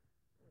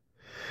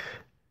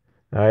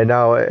 All right,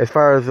 now, as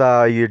far as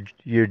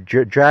your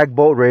drag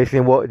boat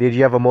racing, what did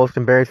you have a most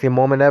embarrassing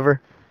moment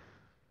ever?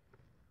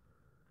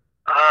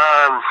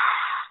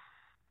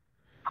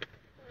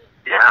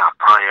 Yeah,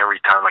 probably every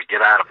time I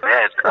get out of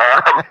bed.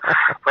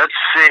 Let's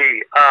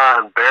see,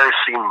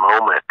 embarrassing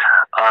moment.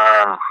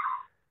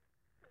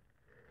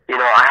 You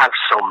know, I have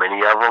so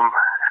many of them.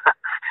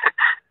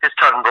 It's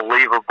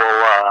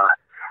unbelievable.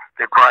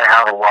 They probably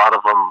have a lot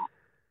of them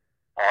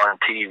on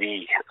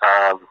TV.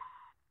 I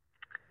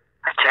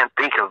can't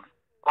think of.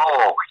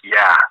 Oh,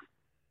 yeah,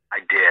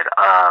 I did.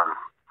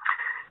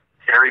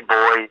 Harry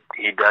Boyd,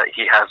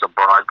 he has a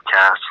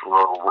broadcast, a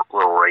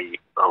little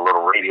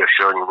radio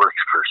show, and he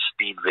works for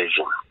Speed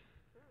Vision.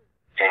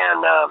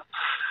 And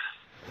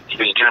he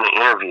was doing an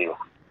interview,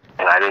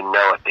 and I didn't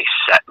know it. They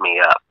set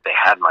me up. They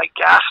had my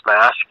gas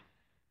mask,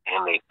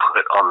 and they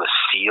put on the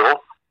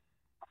seal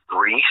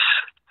grease,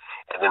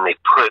 and then they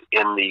put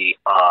in the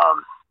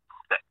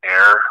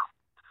air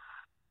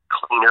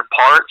cleaner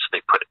parts.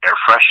 They put air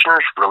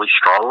fresheners, really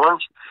strong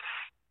ones,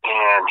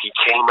 and he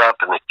came up,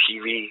 and the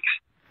TV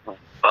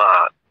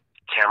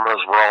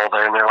cameras were all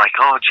there, and they're like,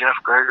 "Oh, Jeff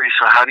Gregory,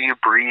 so how do you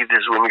breathe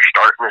is when you're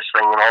starting this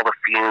thing and all the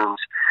fumes?"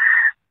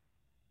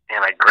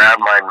 And I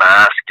grabbed my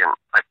mask and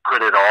I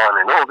put it on,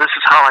 and "Oh, this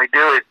is how I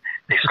do it."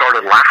 They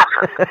started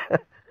laughing.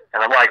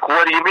 And I'm like,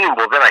 "What do you mean?"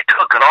 Well, then I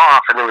took it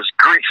off, and there was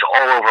grease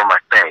all over my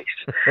face.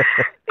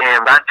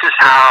 And that's just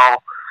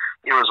how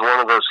it was one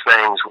of those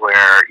things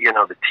where, you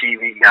know, the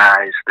TV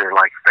guys, they're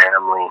like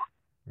family.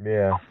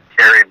 Yeah.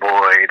 Harry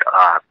Boyd,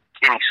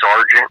 Kenny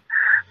Sargent,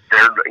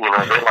 they're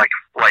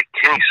like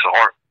Kenny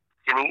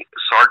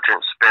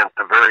Sargent spent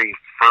the very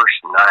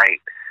first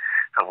night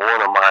of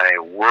one of my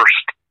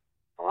worst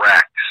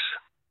wrecks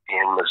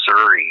in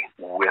Missouri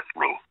with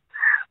me.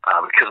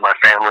 Because my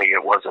family,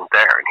 it wasn't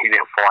there, and he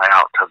didn't fly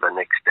out till the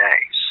next day.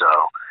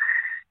 So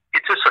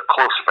it's just a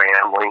close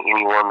family.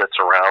 Anyone that's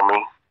around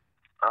me,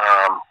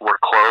 we're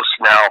close.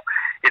 Now,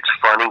 it's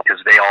funny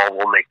because they all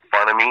will make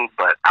fun of me,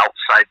 but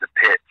outside the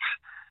pits,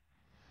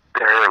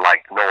 they're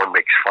like, no one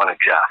makes fun of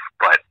Jeff.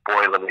 But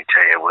boy, let me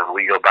tell you, when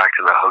we go back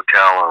to the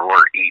hotel and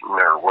we're eating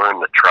or we're in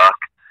the truck,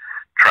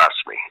 trust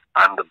me,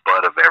 I'm the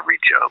butt of every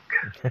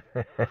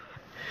joke.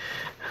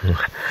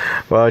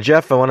 Well,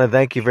 Jeff, I want to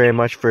thank you very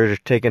much for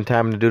taking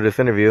time to do this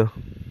interview.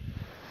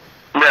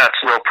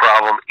 That's no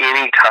problem.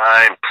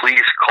 Anytime.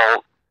 Please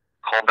call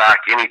back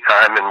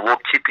anytime, and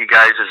we'll keep you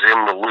guys as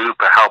in the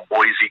loop of how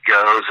Boise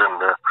goes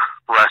and the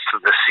rest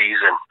of the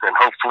season. And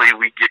hopefully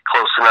we get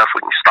close enough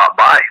we can stop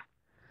by.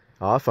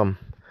 Awesome.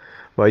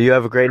 Well, you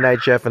have a great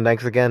night, Jeff, and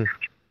thanks again.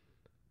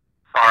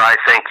 All right.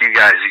 Thank you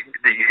guys.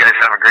 You guys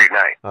have a great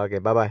night. Okay,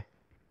 bye-bye.